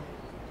to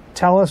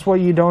tell us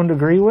what you don't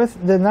agree with,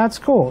 then that's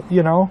cool,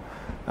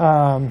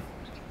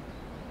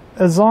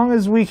 as long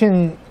as we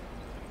can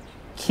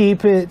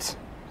keep it,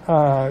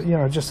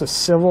 just a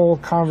civil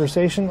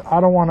conversation.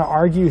 I don't want to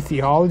argue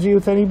theology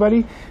with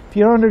anybody. If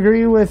you don't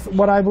agree with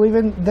what I believe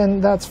in, then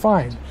that's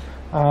fine.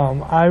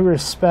 I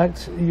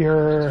respect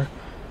your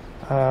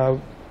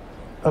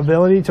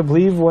ability to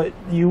believe what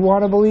you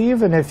want to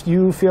believe, and if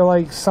you feel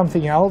like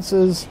something else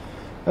is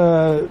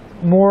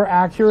more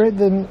accurate,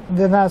 then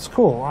that's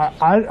cool.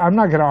 I'm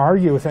not going to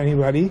argue with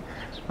anybody,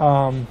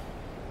 but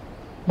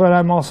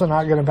I'm also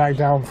not going to back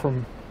down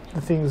from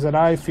the things that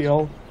I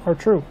feel are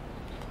true.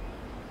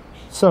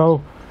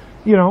 So,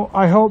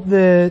 I hope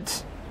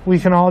that we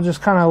can all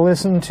just kind of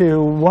listen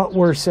to what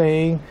we're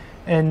saying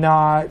and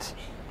not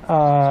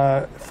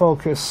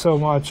focus so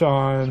much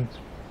on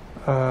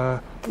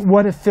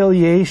what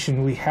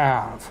affiliation we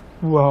have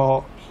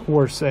while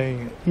we're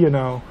saying it,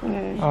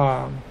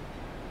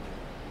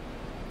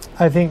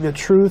 I think that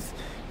truth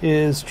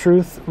is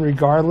truth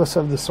regardless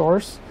of the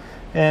source,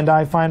 and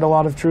I find a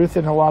lot of truth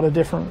in a lot of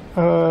different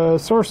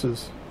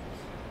sources.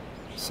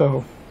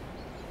 So,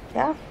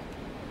 yeah.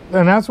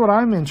 And that's what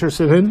I'm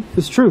interested in,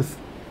 is truth.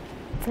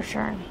 For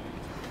sure.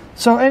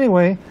 So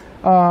anyway,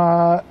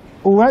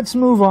 let's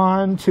move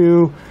on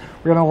to,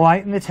 we're going to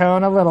lighten the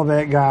tone a little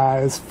bit,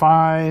 guys.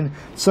 Fine.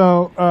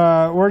 So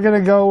we're going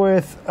to go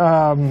with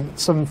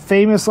some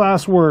famous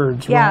last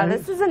words, Yeah, right?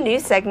 This is a new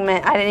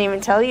segment I didn't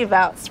even tell you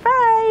about.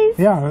 Surprise!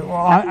 Yeah, well,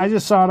 I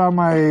just saw it on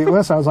my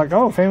list. I was like,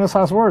 oh, famous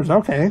last words.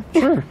 Okay,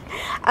 sure.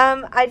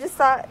 I just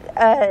thought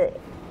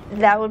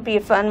that would be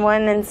a fun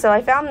one, and so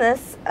I found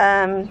this.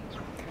 I'm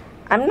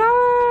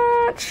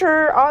not not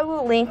sure. I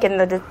will link in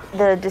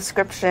the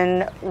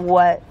description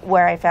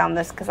where I found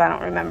this because I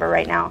don't remember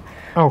right now.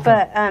 Okay.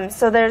 But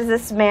so there's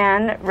this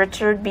man,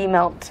 Richard B.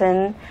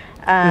 Melton.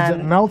 Is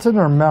it Melton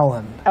or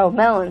Mellon? Oh,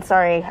 Mellon.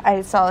 Sorry,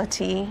 I saw a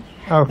T.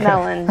 Okay.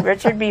 Mellon,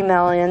 Richard B.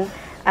 Mellon.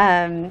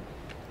 And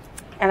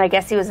I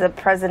guess he was the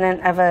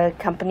president of a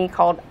company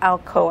called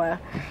Alcoa.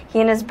 He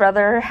and his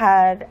brother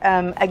had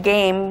a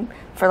game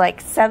for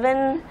like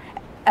 7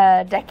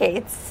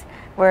 decades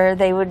where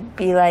they would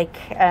be like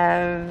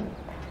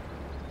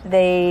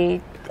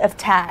of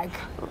tag.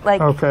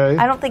 Like, okay.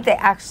 I don't think they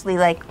actually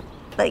like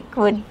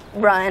would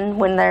run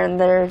when they're in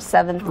their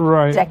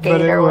 7th decade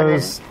but it or whatever.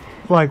 was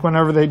like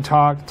whenever they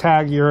talk,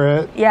 tag, you're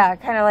it. Yeah,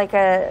 kind of like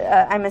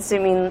I'm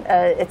assuming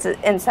it's an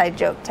inside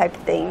joke type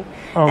of thing.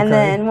 Okay. And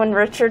then when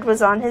Richard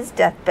was on his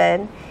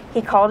deathbed,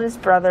 he called his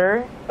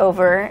brother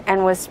over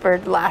and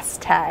whispered,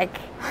 "Last tag."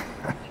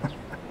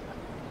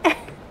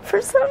 For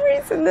some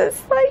reason,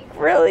 this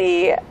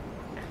really,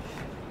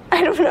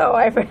 I don't know,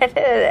 I read it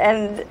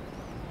and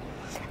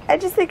I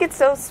just think it's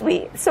so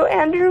sweet. So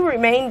Andrew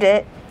remained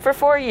it for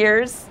 4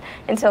 years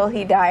until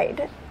he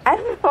died. I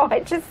don't know,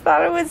 I just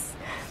thought it was,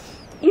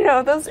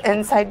 those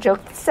inside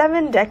jokes,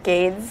 7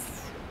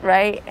 decades,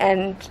 right?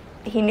 And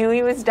he knew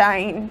he was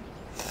dying.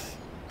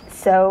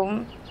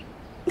 So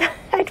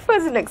I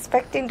wasn't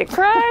expecting to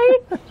cry.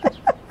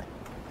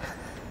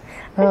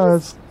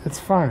 Oh, it's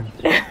fine.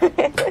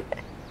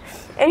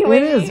 Anyway,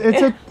 it is.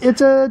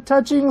 It's a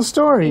touching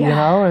story,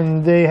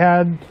 and they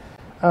had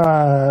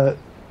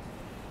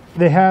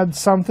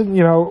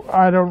something,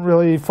 I don't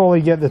really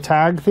fully get the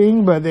tag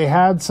thing, but they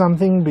had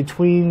something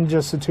between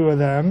just the two of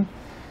them.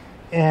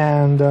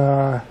 And,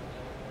 yeah,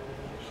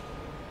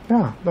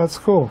 that's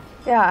cool.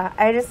 Yeah,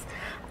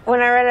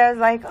 when I read it, I was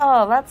like,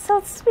 oh, that's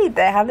so sweet.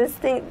 They have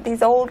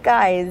these old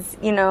guys,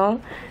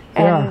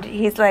 and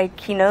he's like,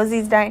 he knows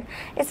he's dying.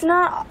 It's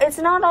not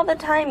all the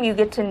time you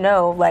get to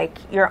know, like,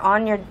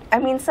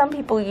 some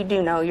people you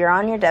do know, you're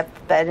on your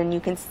deathbed and you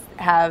can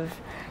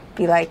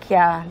be like,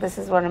 yeah, this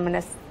is what I'm going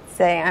to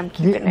say, I'm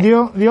keeping it.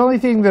 The only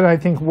thing that I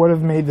think would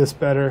have made this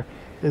better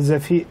is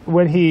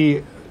when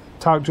he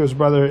talked to his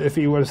brother, if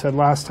he would have said,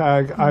 "Last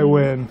tag, I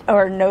win,"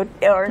 or no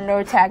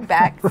tag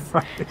backs.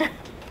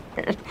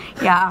 Right.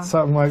 Yeah,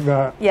 something like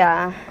that.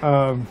 Yeah.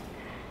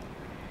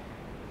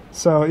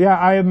 So yeah,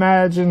 I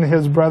imagine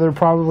his brother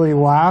probably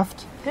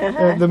laughed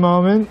at the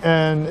moment,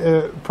 and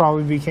it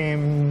probably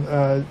became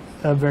a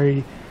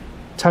very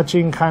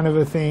touching kind of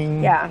a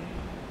thing. Yeah.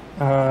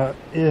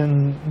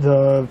 In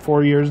the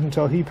 4 years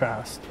until he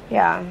passed.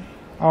 Yeah.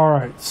 All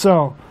right.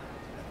 So.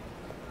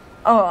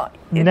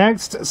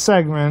 Next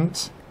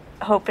segment.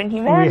 Hope in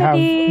Humanity. We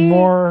have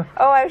more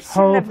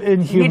Hope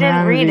in Humanity. You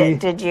didn't read it,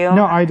 did you?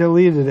 No, I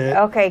deleted it.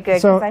 Okay,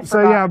 good. So I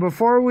forgot. yeah,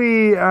 before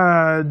we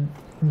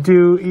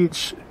do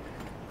each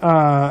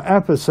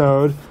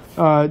episode,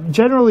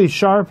 generally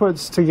Shar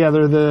puts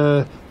together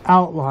the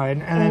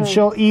outline, and then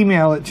she'll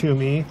email it to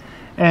me,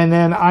 and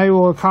then I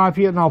will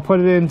copy it and I'll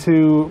put it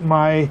into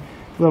my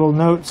little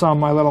notes on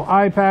my little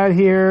iPad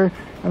here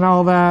and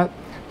all that.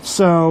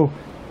 So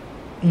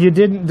you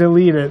didn't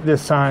delete it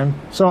this time,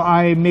 so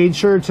I made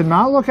sure to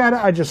not look at it.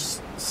 I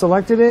just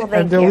selected it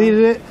and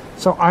deleted it,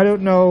 so I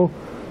don't know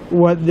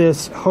what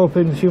this Hope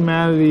in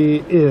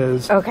Humanity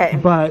is. Okay.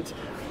 But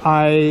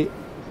I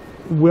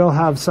will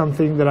have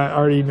something that I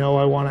already know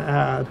I want to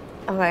add.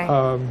 Okay.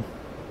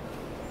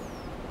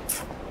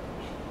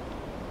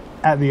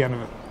 At the end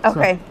of it.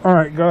 Okay. So, all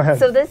right, go ahead.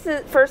 So this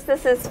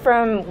is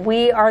from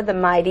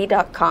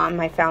wearethemighty.com.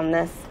 I found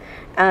this.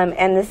 And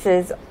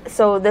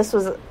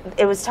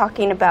it was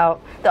talking about,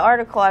 the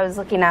article I was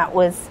looking at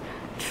was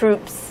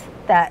troops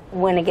that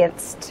went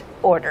against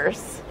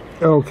orders.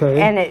 Okay.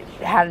 And it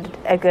had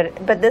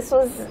but this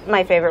was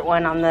my favorite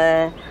one on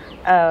the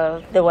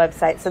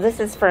website. So this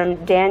is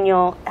from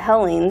Daniel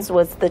Hellings,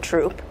 was the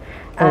troop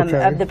of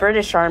the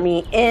British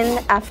Army in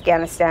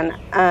Afghanistan.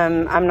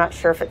 I'm not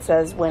sure if it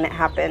says when it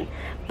happened,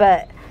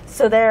 but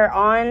so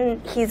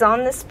he's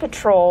on this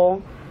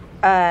patrol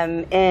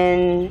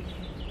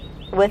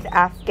with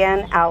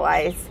Afghan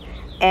allies,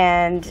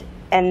 and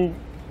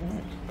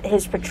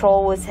his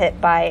patrol was hit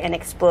by an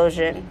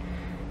explosion.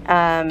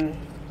 An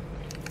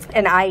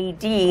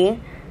IED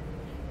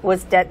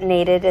was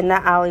detonated in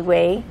the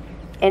alleyway,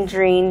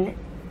 injuring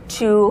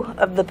 2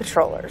 of the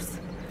patrollers.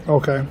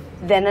 Okay.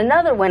 Then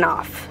another went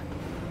off,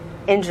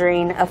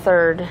 injuring a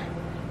 3rd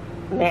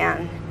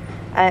man.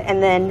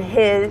 And then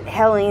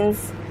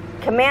Helling's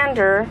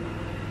commander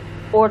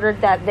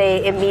ordered that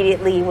they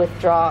immediately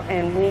withdraw,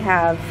 and we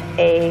have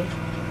a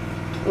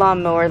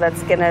lawnmower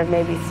that's going to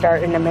maybe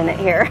start in a minute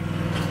here.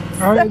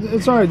 All right,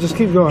 it's all right. Just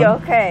keep going.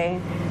 Okay.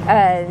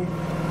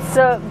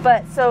 So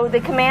the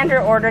commander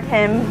ordered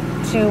him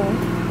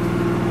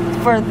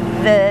for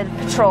the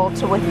patrol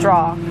to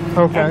withdraw.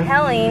 Okay. And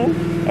Helling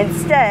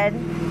instead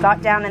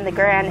got down in the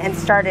ground and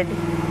started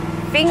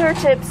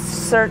fingertips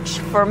search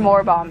for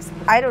more bombs.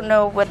 I don't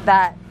know what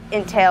that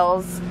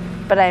entails,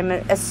 but I'm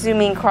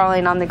assuming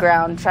crawling on the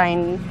ground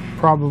trying.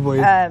 Probably.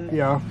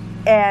 Yeah.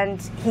 And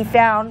he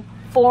found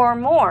 4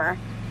 more.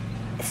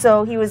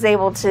 so he was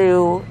able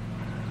to,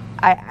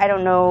 I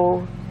don't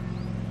know,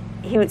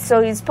 he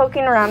was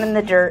poking around in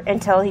the dirt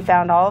until he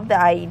found all of the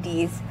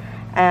IEDs,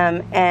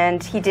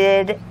 and he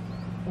did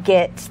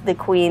get the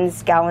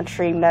Queen's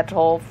Gallantry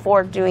Medal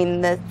for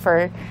doing this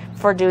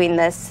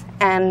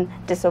and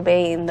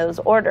disobeying those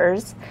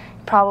orders,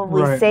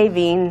 probably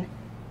saving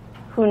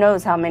who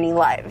knows how many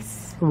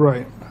lives.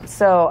 Right.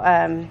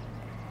 So,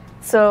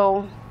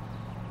 so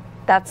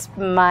that's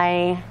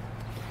my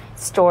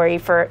story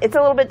for. It's a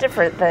little bit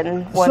different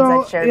than ones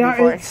I've shared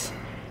before. It's,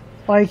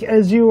 like,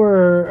 as you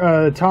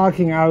were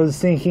talking, I was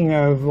thinking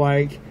of,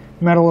 like,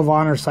 Medal of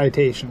Honor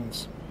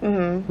citations,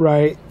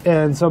 right?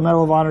 And so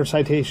Medal of Honor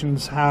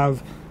citations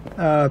have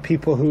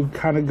people who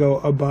kind of go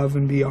above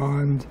and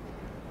beyond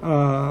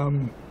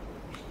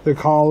the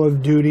call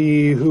of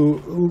duty,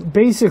 who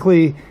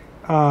basically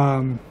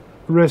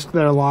risk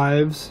their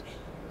lives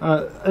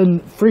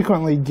and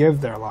frequently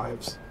give their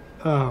lives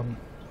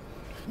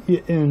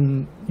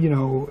in, you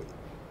know,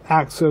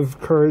 acts of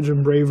courage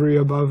and bravery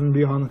above and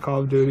beyond the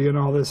call of duty and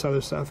all this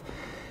other stuff.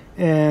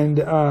 And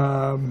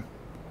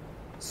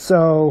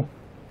so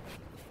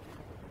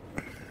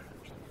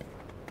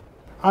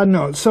I don't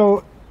know.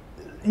 So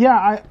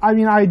yeah, I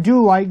mean, I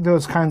do like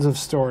those kinds of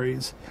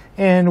stories.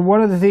 And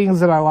one of the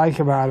things that I like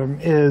about them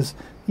is,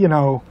 you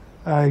know,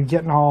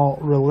 getting all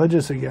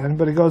religious again,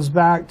 but it goes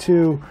back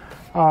to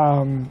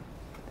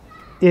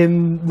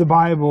in the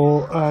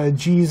Bible,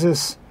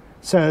 Jesus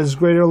says,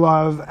 greater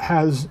love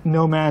has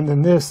no man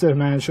than this, that a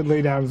man should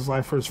lay down his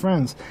life for his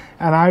friends.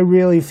 And I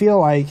really feel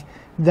like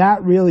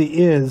that really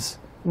is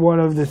one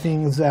of the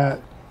things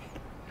that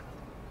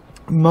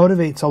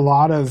motivates a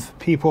lot of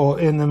people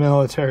in the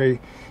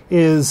military.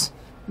 Is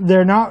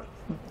they're not,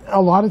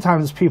 a lot of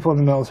times people in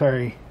the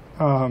military,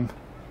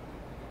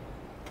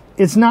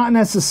 it's not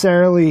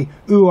necessarily,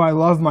 ooh, I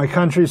love my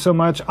country so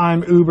much,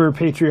 I'm uber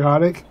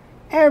patriotic.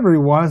 Every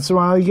once in a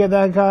while you get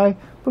that guy,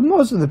 but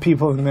most of the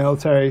people in the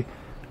military,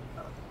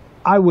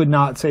 I would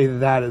not say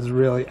that that is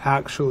really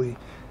actually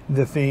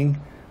the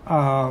thing.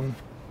 But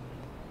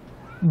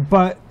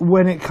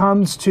when it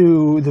comes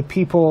to the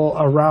people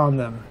around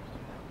them,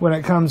 when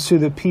it comes to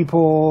the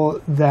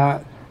people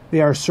that they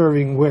are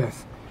serving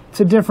with, it's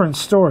a different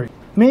story.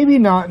 Maybe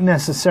not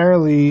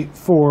necessarily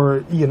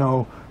for, you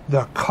know,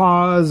 the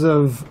cause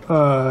of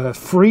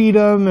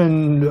freedom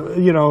and,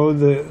 you know,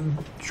 the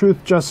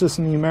truth, justice,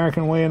 and the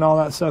American way and all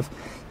that stuff.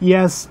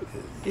 Yes,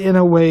 in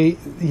a way,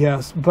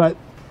 yes. But,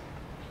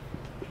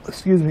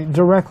 excuse me,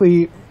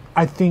 directly,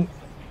 I think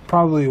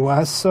probably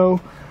less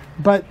so.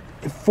 But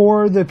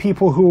for the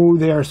people who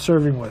they are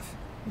serving with,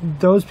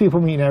 those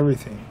people mean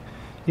everything,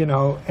 you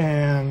know.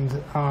 And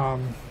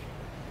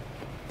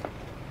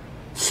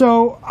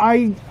so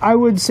I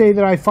would say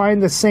that I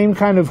find the same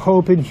kind of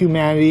hope in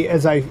humanity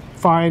as I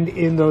find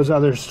in those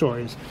other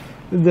stories.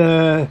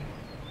 The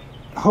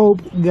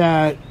hope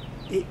that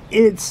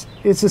it's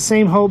the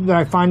same hope that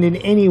I find in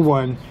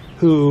anyone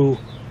who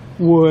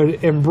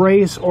would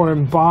embrace or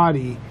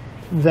embody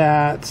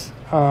that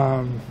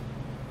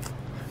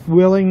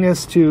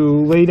willingness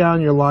to lay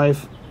down your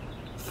life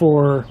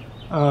for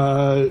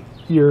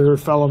your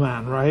fellow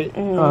man, right?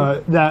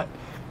 That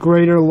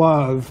greater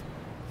love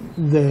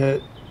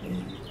that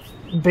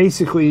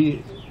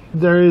basically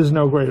there is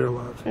no greater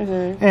love.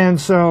 And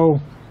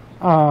so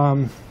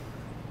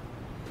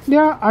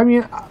yeah, I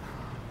mean,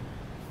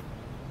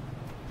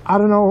 I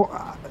don't know.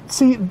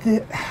 See,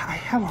 I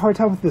have a hard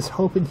time with this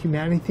hope in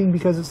humanity thing,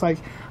 because it's like,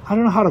 I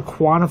don't know how to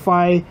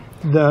quantify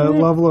the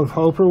level of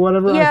hope or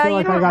whatever. Yeah, I feel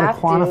like I got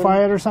to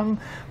quantify it or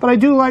something. But I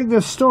do like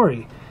this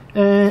story.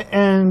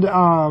 And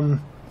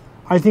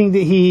I think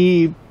that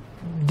he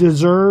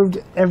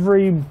deserved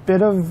every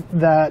bit of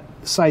that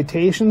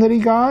citation that he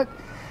got,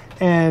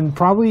 and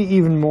probably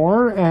even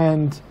more.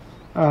 And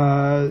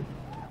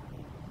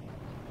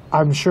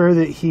I'm sure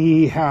that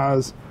he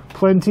has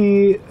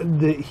plenty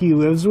that he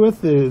lives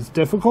with that is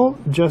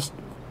difficult, just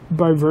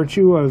by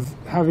virtue of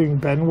having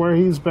been where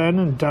he's been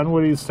and done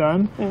what he's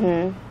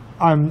done.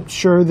 I'm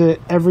sure that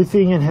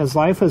everything in his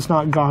life has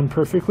not gone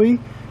perfectly.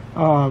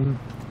 And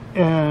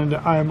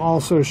I'm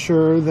also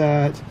sure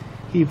that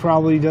he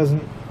probably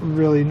doesn't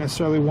really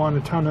necessarily want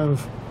a ton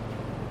of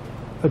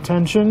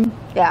attention.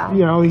 Yeah.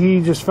 You know,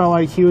 he just felt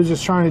like he was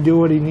just trying to do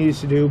what he needs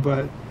to do.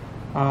 But,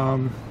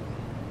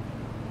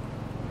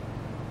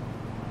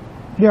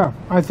 yeah,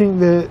 I think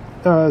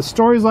that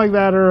stories like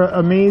that are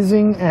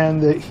amazing,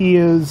 and that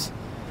he's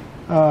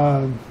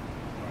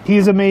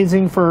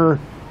amazing for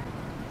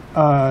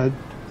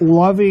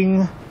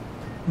loving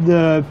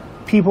the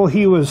people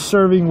he was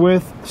serving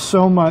with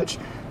so much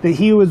that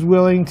he was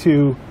willing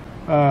to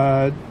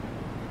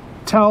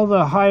tell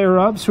the higher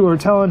ups who are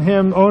telling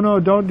him, oh no,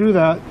 don't do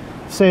that,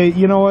 say,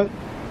 you know what,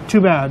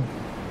 too bad,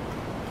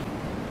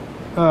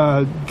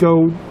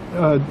 go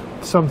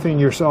something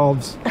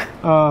yourselves,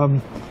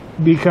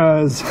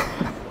 because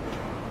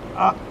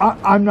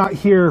I'm not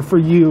here for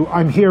you.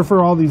 I'm here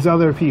for all these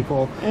other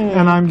people,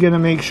 and I'm going to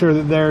make sure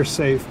that they're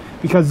safe,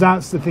 because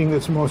that's the thing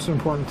that's most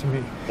important to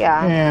me.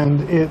 Yeah.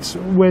 And it's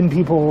when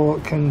people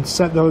can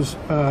set those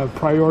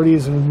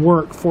priorities and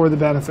work for the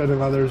benefit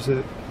of others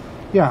that,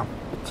 yeah,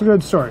 it's a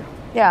good story.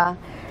 Yeah.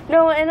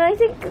 No, and I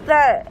think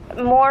that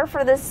more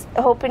for this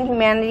hope in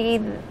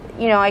humanity,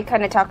 you know, I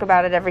kind of talk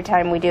about it every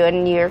time we do it,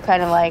 and you're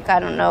kind of like, I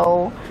don't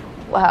know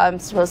how I'm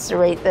supposed to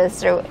rate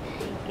this. Or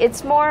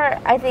it's more,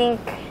 I think,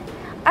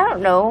 I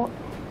don't know,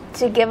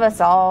 to give us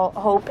all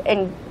hope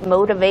and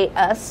motivate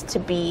us to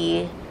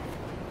be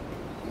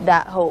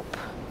that hope.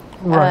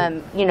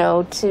 Right. You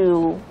know,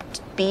 to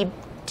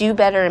do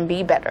better and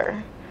be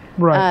better.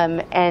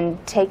 Right.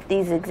 And take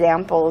these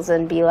examples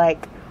and be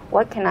like,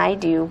 what can I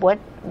do? What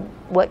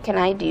can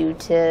I do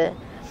to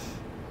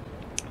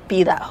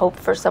be that hope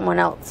for someone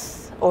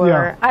else? Or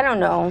Yeah. I don't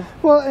know.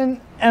 Well, and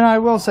I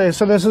will say,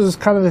 so this is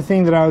kind of the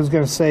thing that I was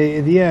going to say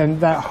at the end,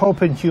 that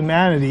hope in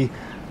humanity.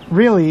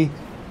 Really,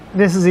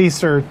 this is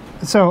Easter,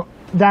 so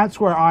that's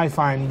where I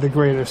find the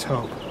greatest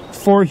hope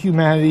for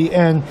humanity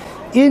and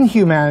in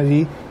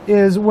humanity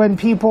is when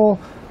people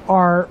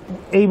are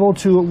able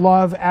to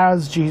love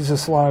as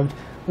Jesus loved,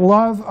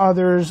 love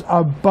others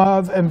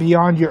above and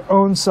beyond your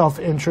own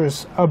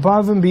self-interest,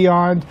 above and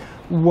beyond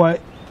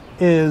what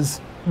is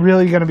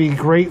really going to be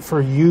great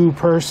for you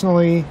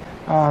personally,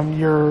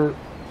 your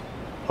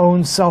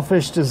own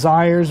selfish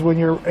desires, when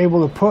you're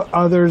able to put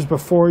others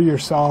before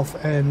yourself.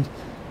 And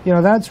you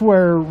know, that's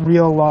where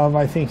real love,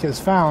 I think, is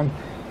found.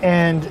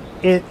 And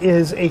it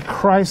is a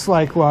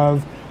Christ-like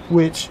love,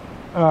 which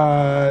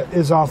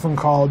is often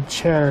called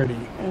charity,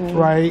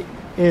 right?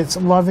 It's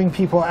loving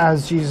people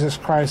as Jesus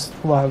Christ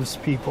loves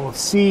people,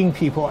 seeing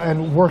people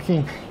and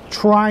working,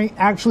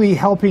 actually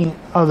helping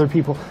other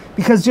people.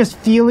 Because just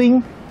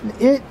feeling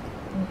it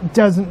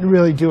doesn't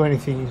really do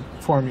anything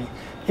for me.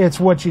 It's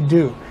what you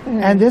do.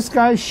 And this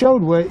guy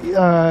showed what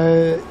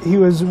he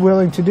was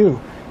willing to do.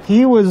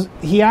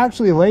 He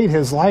actually laid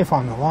his life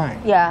on the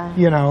line. Yeah.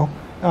 You know,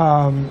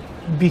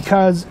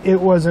 because it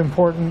was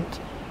important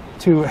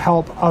to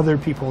help other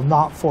people,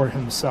 not for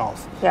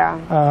himself. Yeah.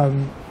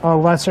 A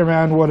lesser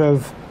man would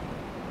have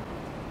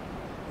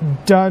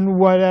done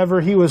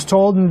whatever he was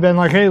told and been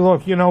like, hey,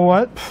 look, you know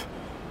what?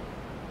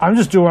 I'm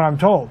just doing what I'm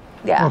told.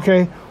 Yeah.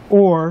 Okay?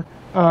 Or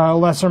a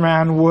lesser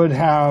man would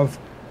have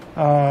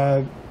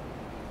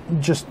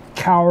just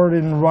cowered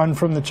and run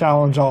from the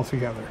challenge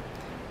altogether.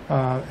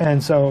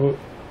 And so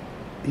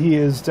he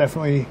is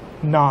definitely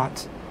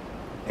not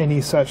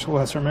any such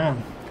lesser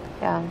man.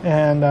 Yeah.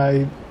 And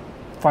I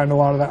find a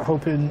lot of that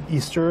hope in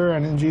Easter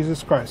and in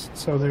Jesus Christ.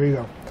 So there you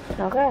go.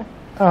 Okay.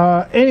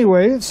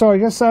 Anyway, so I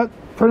guess that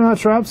pretty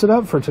much wraps it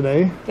up for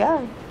today.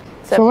 Yeah.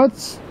 So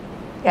let's...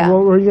 Yeah.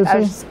 What were you going to say? I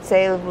was just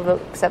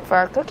say, except for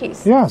our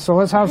cookies. Yeah, so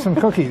let's have some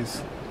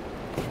cookies.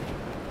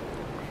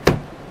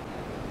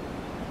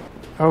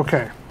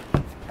 Okay.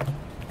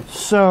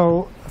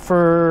 So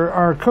for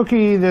our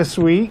cookie this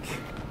week,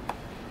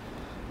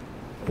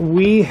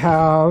 we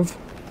have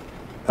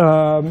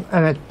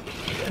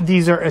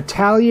these are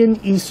Italian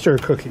Easter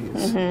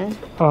cookies.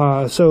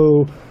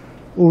 So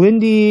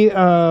Lindy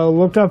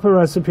looked up a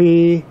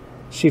recipe.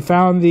 She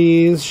found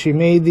these. She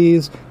made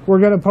these. We're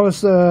going to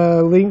post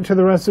a link to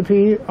the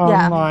recipe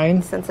online.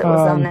 Yeah, since it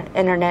was on the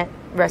internet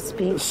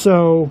recipe.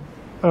 So,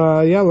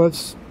 yeah,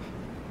 let's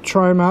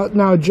try them out.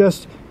 Now,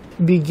 just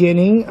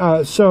beginning.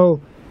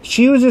 So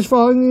she was just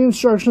following the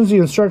instructions. The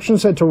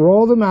instructions said to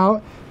roll them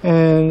out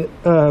and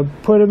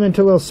put them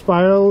into little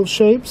spiral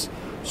shapes.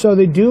 So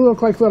they do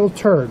look like little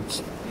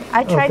turds.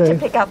 I tried to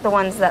pick out the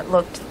ones that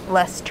looked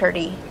less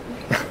turdy.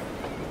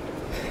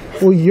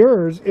 Well,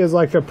 yours is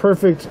like a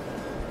perfect...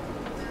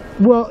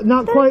 Well,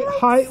 not quite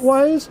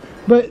height-wise,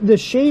 but the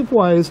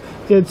shape-wise,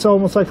 it's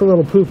almost like a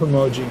little poop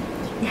emoji,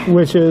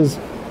 which is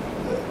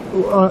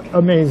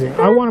amazing.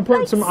 I want to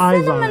put like some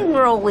eyes on it. Cinnamon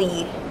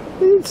rolly.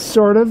 It's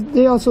sort of.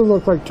 They also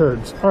look like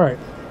turds. All right.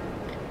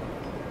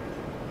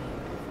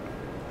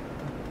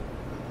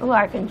 Oh,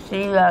 I can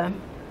see the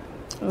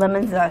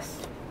lemon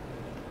zest.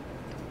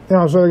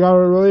 Yeah, so they got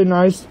a really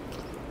nice,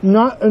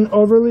 not an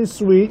overly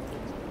sweet,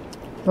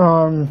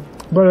 but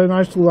a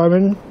nice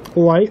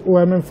light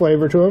lemon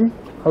flavor to them.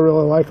 I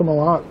really like them a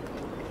lot.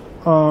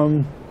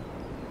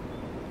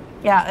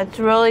 Yeah, it's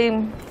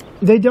really...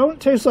 They don't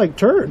taste like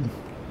turd.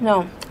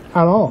 No.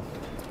 At all.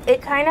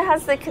 It kind of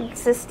has the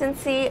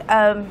consistency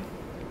of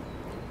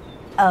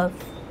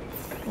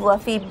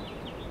fluffy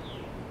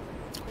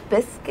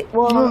biscuit.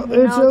 Well,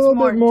 it's a little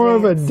bit more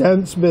of a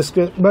dense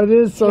biscuit, but it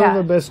is sort of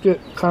a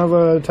biscuit kind of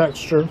a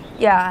texture.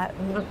 Yeah.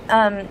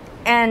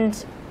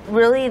 And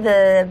really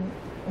the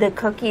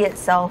cookie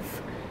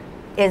itself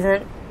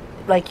isn't,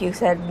 like you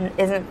said,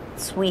 isn't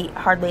sweet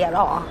hardly at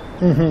all.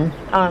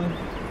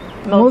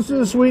 Most of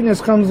the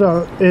sweetness comes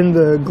out in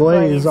the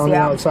glaze on the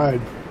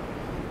outside.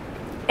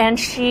 And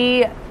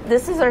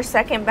this is our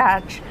second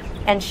batch,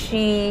 and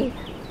she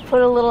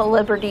put a little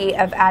liberty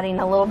of adding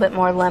a little bit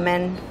more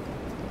lemon.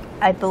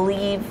 I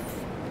believe,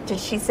 did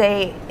she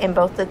say in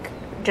both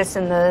just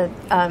in the...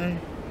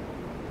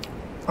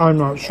 I'm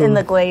not sure. In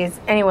the glaze.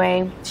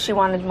 Anyway, she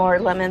wanted more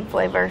lemon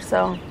flavor,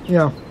 so.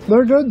 Yeah,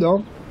 they're good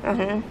though.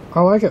 I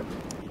like it.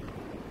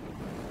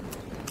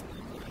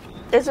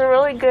 It's a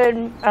really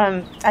good,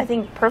 I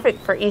think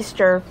perfect for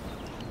Easter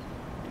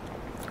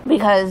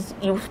because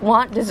you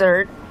want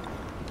dessert,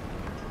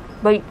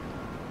 but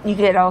you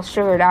get all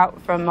sugared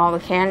out from all the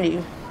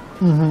candy.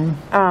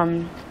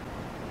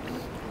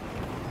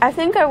 I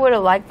think I would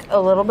have liked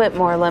a little bit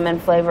more lemon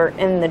flavor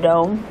in the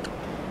dough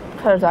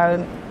because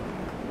I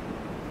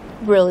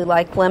really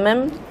like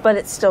lemon, but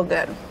it's still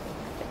good.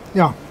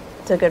 Yeah.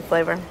 It's a good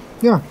flavor.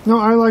 Yeah, no,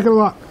 I like it a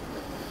lot.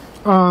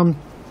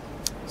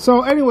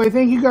 So anyway,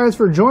 thank you guys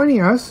for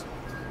joining us.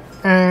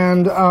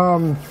 And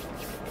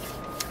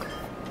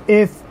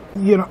if,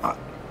 you know,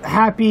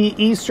 happy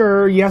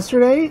Easter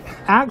yesterday.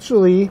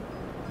 Actually,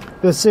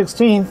 the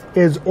 16th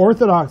is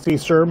Orthodox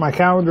Easter. My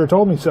calendar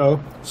told me so.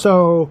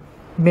 So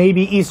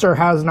maybe Easter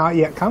has not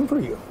yet come for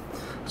you.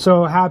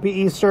 So happy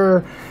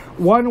Easter.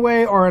 One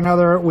way or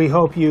another, we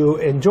hope you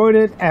enjoyed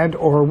it and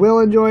or will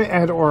enjoy it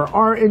and or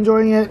are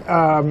enjoying it.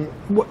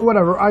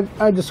 Whatever.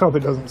 I just hope it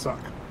doesn't suck.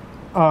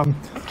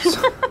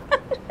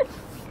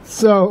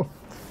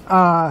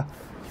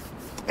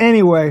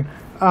 Anyway,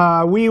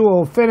 we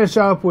will finish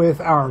up with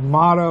our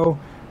motto.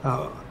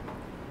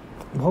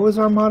 What was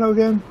our motto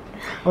again?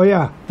 Oh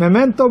yeah,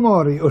 memento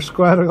mori, usque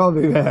ergo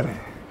vivere.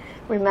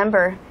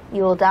 Remember,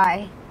 you will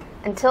die.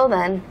 Until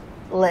then,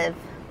 live.